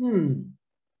what?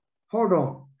 Hold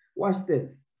on. Watch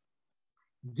this.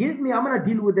 Give me, I'm going to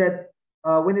deal with that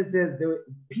when it says the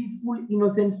peaceful,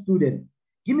 innocent students.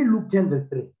 Give me Luke 10 verse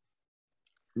 3.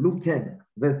 Luke 10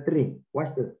 verse 3.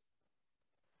 Watch this.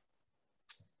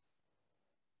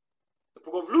 The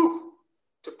book of Luke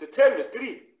chapter 10 verse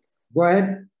 3. Go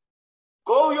ahead.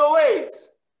 Go your ways.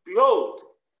 Behold,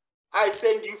 I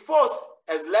send you forth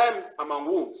as lambs among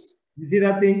wolves. You see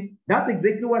that thing? That's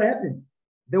exactly what happened.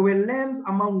 There were lambs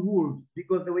among wolves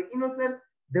because they were innocent.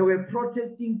 They were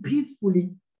protesting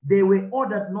peacefully. They were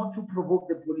ordered not to provoke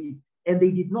the police, and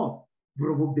they did not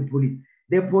provoke the police.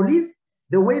 The police,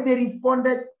 the way they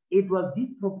responded, it was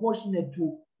disproportionate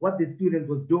to what the student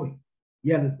was doing.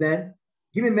 You understand?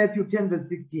 Give me Matthew 10 verse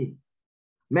 16.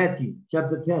 Matthew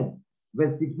chapter 10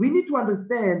 verse 6. We need to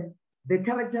understand the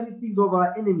characteristics of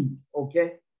our enemies,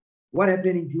 okay? What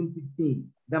happened in June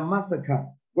 16? The massacre.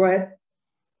 Go ahead.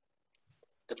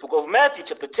 The book of Matthew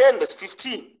chapter 10 verse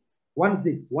 15.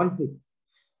 1:6.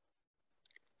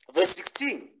 Verse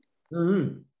 16.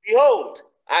 Behold,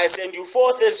 I send you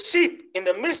forth as sheep in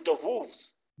the midst of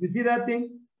wolves. You see that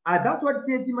thing? That's what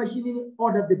Tsietsi Mashinini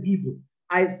ordered the people.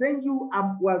 I send you,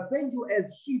 will send you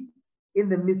as sheep in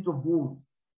the midst of wolves.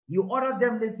 You ordered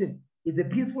them, listen, it's a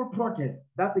peaceful protest.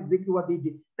 That's exactly what they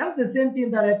did. That's the same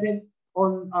thing that happened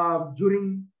on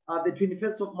during the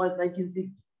 21st of March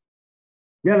 1960.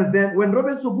 You understand? When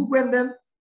Robert Sobukwe and them,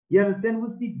 you understand,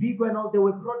 with Steve Biko and all, they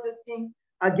were protesting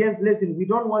against, listen, we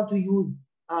don't want to use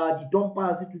the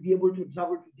Dompas to be able to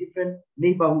travel to different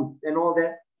neighborhoods and all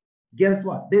that. Guess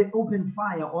what? They opened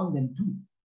fire on them too.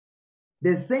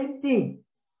 The same thing.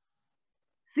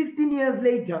 16 years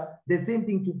later, the same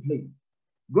thing took place.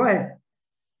 Go ahead.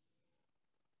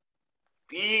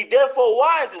 Be therefore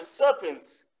wise as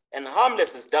serpents and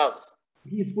harmless as doves.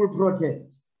 Peaceful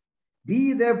protest.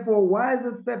 Be therefore wise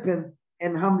as serpents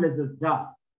and harmless as doves.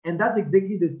 And that's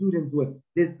exactly the students were.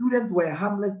 The students were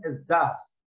harmless as doves.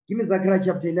 Give me Zechariah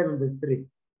chapter 11 verse 3.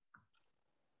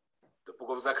 The book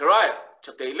of Zechariah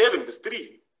chapter 11 verse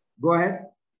 3. Go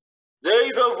ahead. There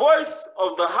is a voice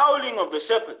of the howling of the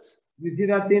shepherds. You see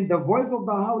that thing? The voice of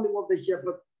the howling of the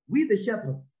shepherds. We the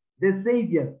shepherds, the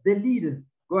saviors, the leaders.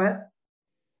 Go ahead.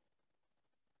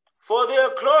 For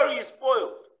their glory is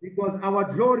spoiled. Because our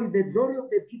glory, the glory of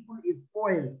the people is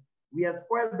spoiled. We are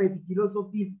spoiled by the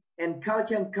philosophies and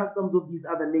culture and customs of these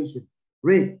other nations.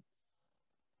 Read.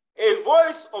 A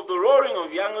voice of the roaring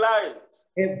of young lions.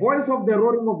 A voice of the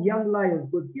roaring of young lions.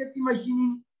 Because Tsietsi,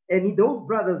 Mashinini, and those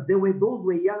brothers, those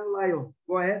were young lions.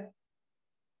 Go ahead.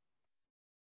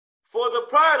 For the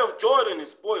pride of Jordan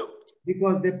is spoiled.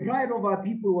 Because the pride of our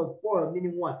people was spoiled,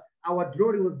 meaning what? Our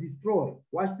glory was destroyed.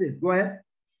 Watch this. Go ahead.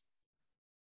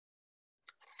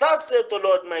 Thus said the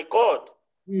Lord my God,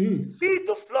 feed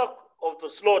the flock of the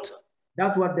slaughter.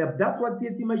 That's what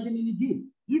Tsietsi Mashinini did.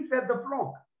 He fed the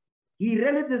flock. He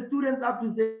rallied the students up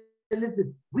to say,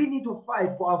 listen, we need to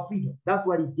fight for our freedom. That's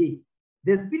what he did.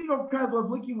 The Spirit of Christ was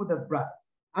working with us, brother.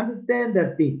 Understand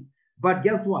that thing. But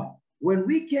guess what? When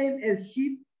we came as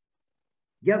sheep,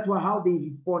 guess what? How they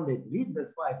responded. Read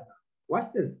verse 5 now.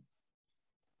 Watch this.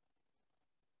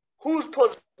 Whose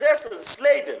possessors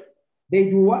slay them.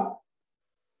 They do what?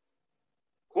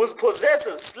 Whose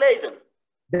possessors slay them.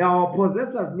 They are our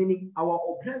possessors, meaning our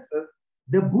oppressors.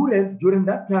 The Buddhists during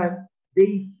that time,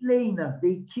 they slain us.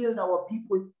 They killed our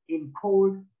people in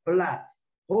cold blood.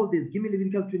 Hold this. Give me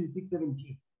Leviticus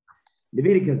 26:17.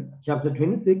 Leviticus chapter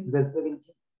 26, verse 17.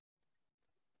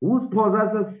 Whose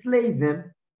possessors slay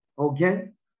them. Okay.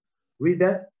 Read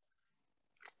that.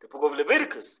 The book of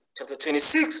Leviticus, chapter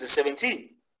 26, verse 17.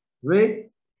 Read.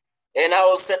 And I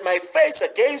will set my face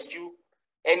against you,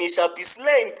 and ye shall be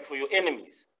slain before your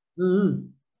enemies.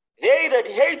 They that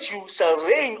hate you shall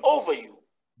reign over you.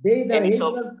 They that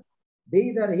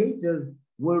hate us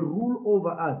will rule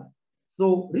over us.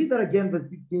 So read that again, verse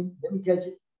 16. Let me catch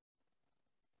it.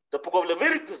 The book of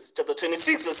Leviticus, chapter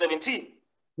 26, verse 17.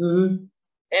 And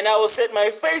I will set my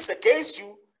face against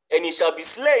you, and ye shall be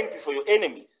slain before your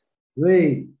enemies.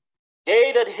 Right.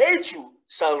 They that hate you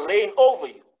shall reign over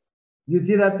you. You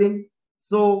see that thing?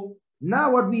 So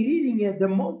now what we're reading here, the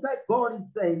Most High God is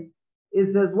saying,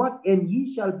 it says what? And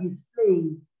ye shall be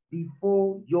slain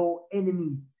before your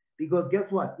enemies. Because guess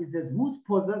what? It says, whose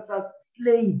possessors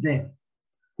slay them.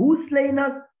 Who slain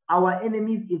us? Our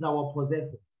enemies is our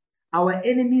possessors. Our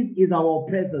enemies is our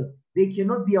oppressors. They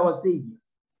cannot be our saviors.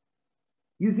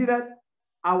 You see that?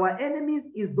 Our enemies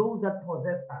is those that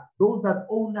possess us, those that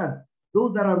own us,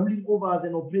 those that are ruling over us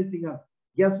and oppressing us.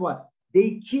 Guess what?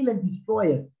 They kill and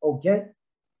destroy us, okay?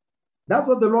 That's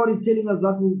what the Lord is telling us,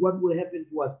 that what will happen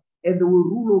to us. And they will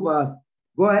rule over us.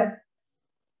 Go ahead.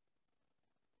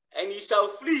 And ye shall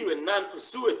flee when none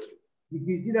pursueth you. If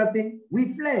you see that thing,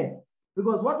 we fled.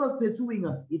 Because what was pursuing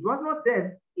us? It was not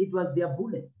them, it was their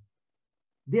bullet.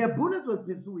 Their bullet was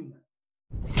pursuing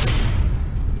us.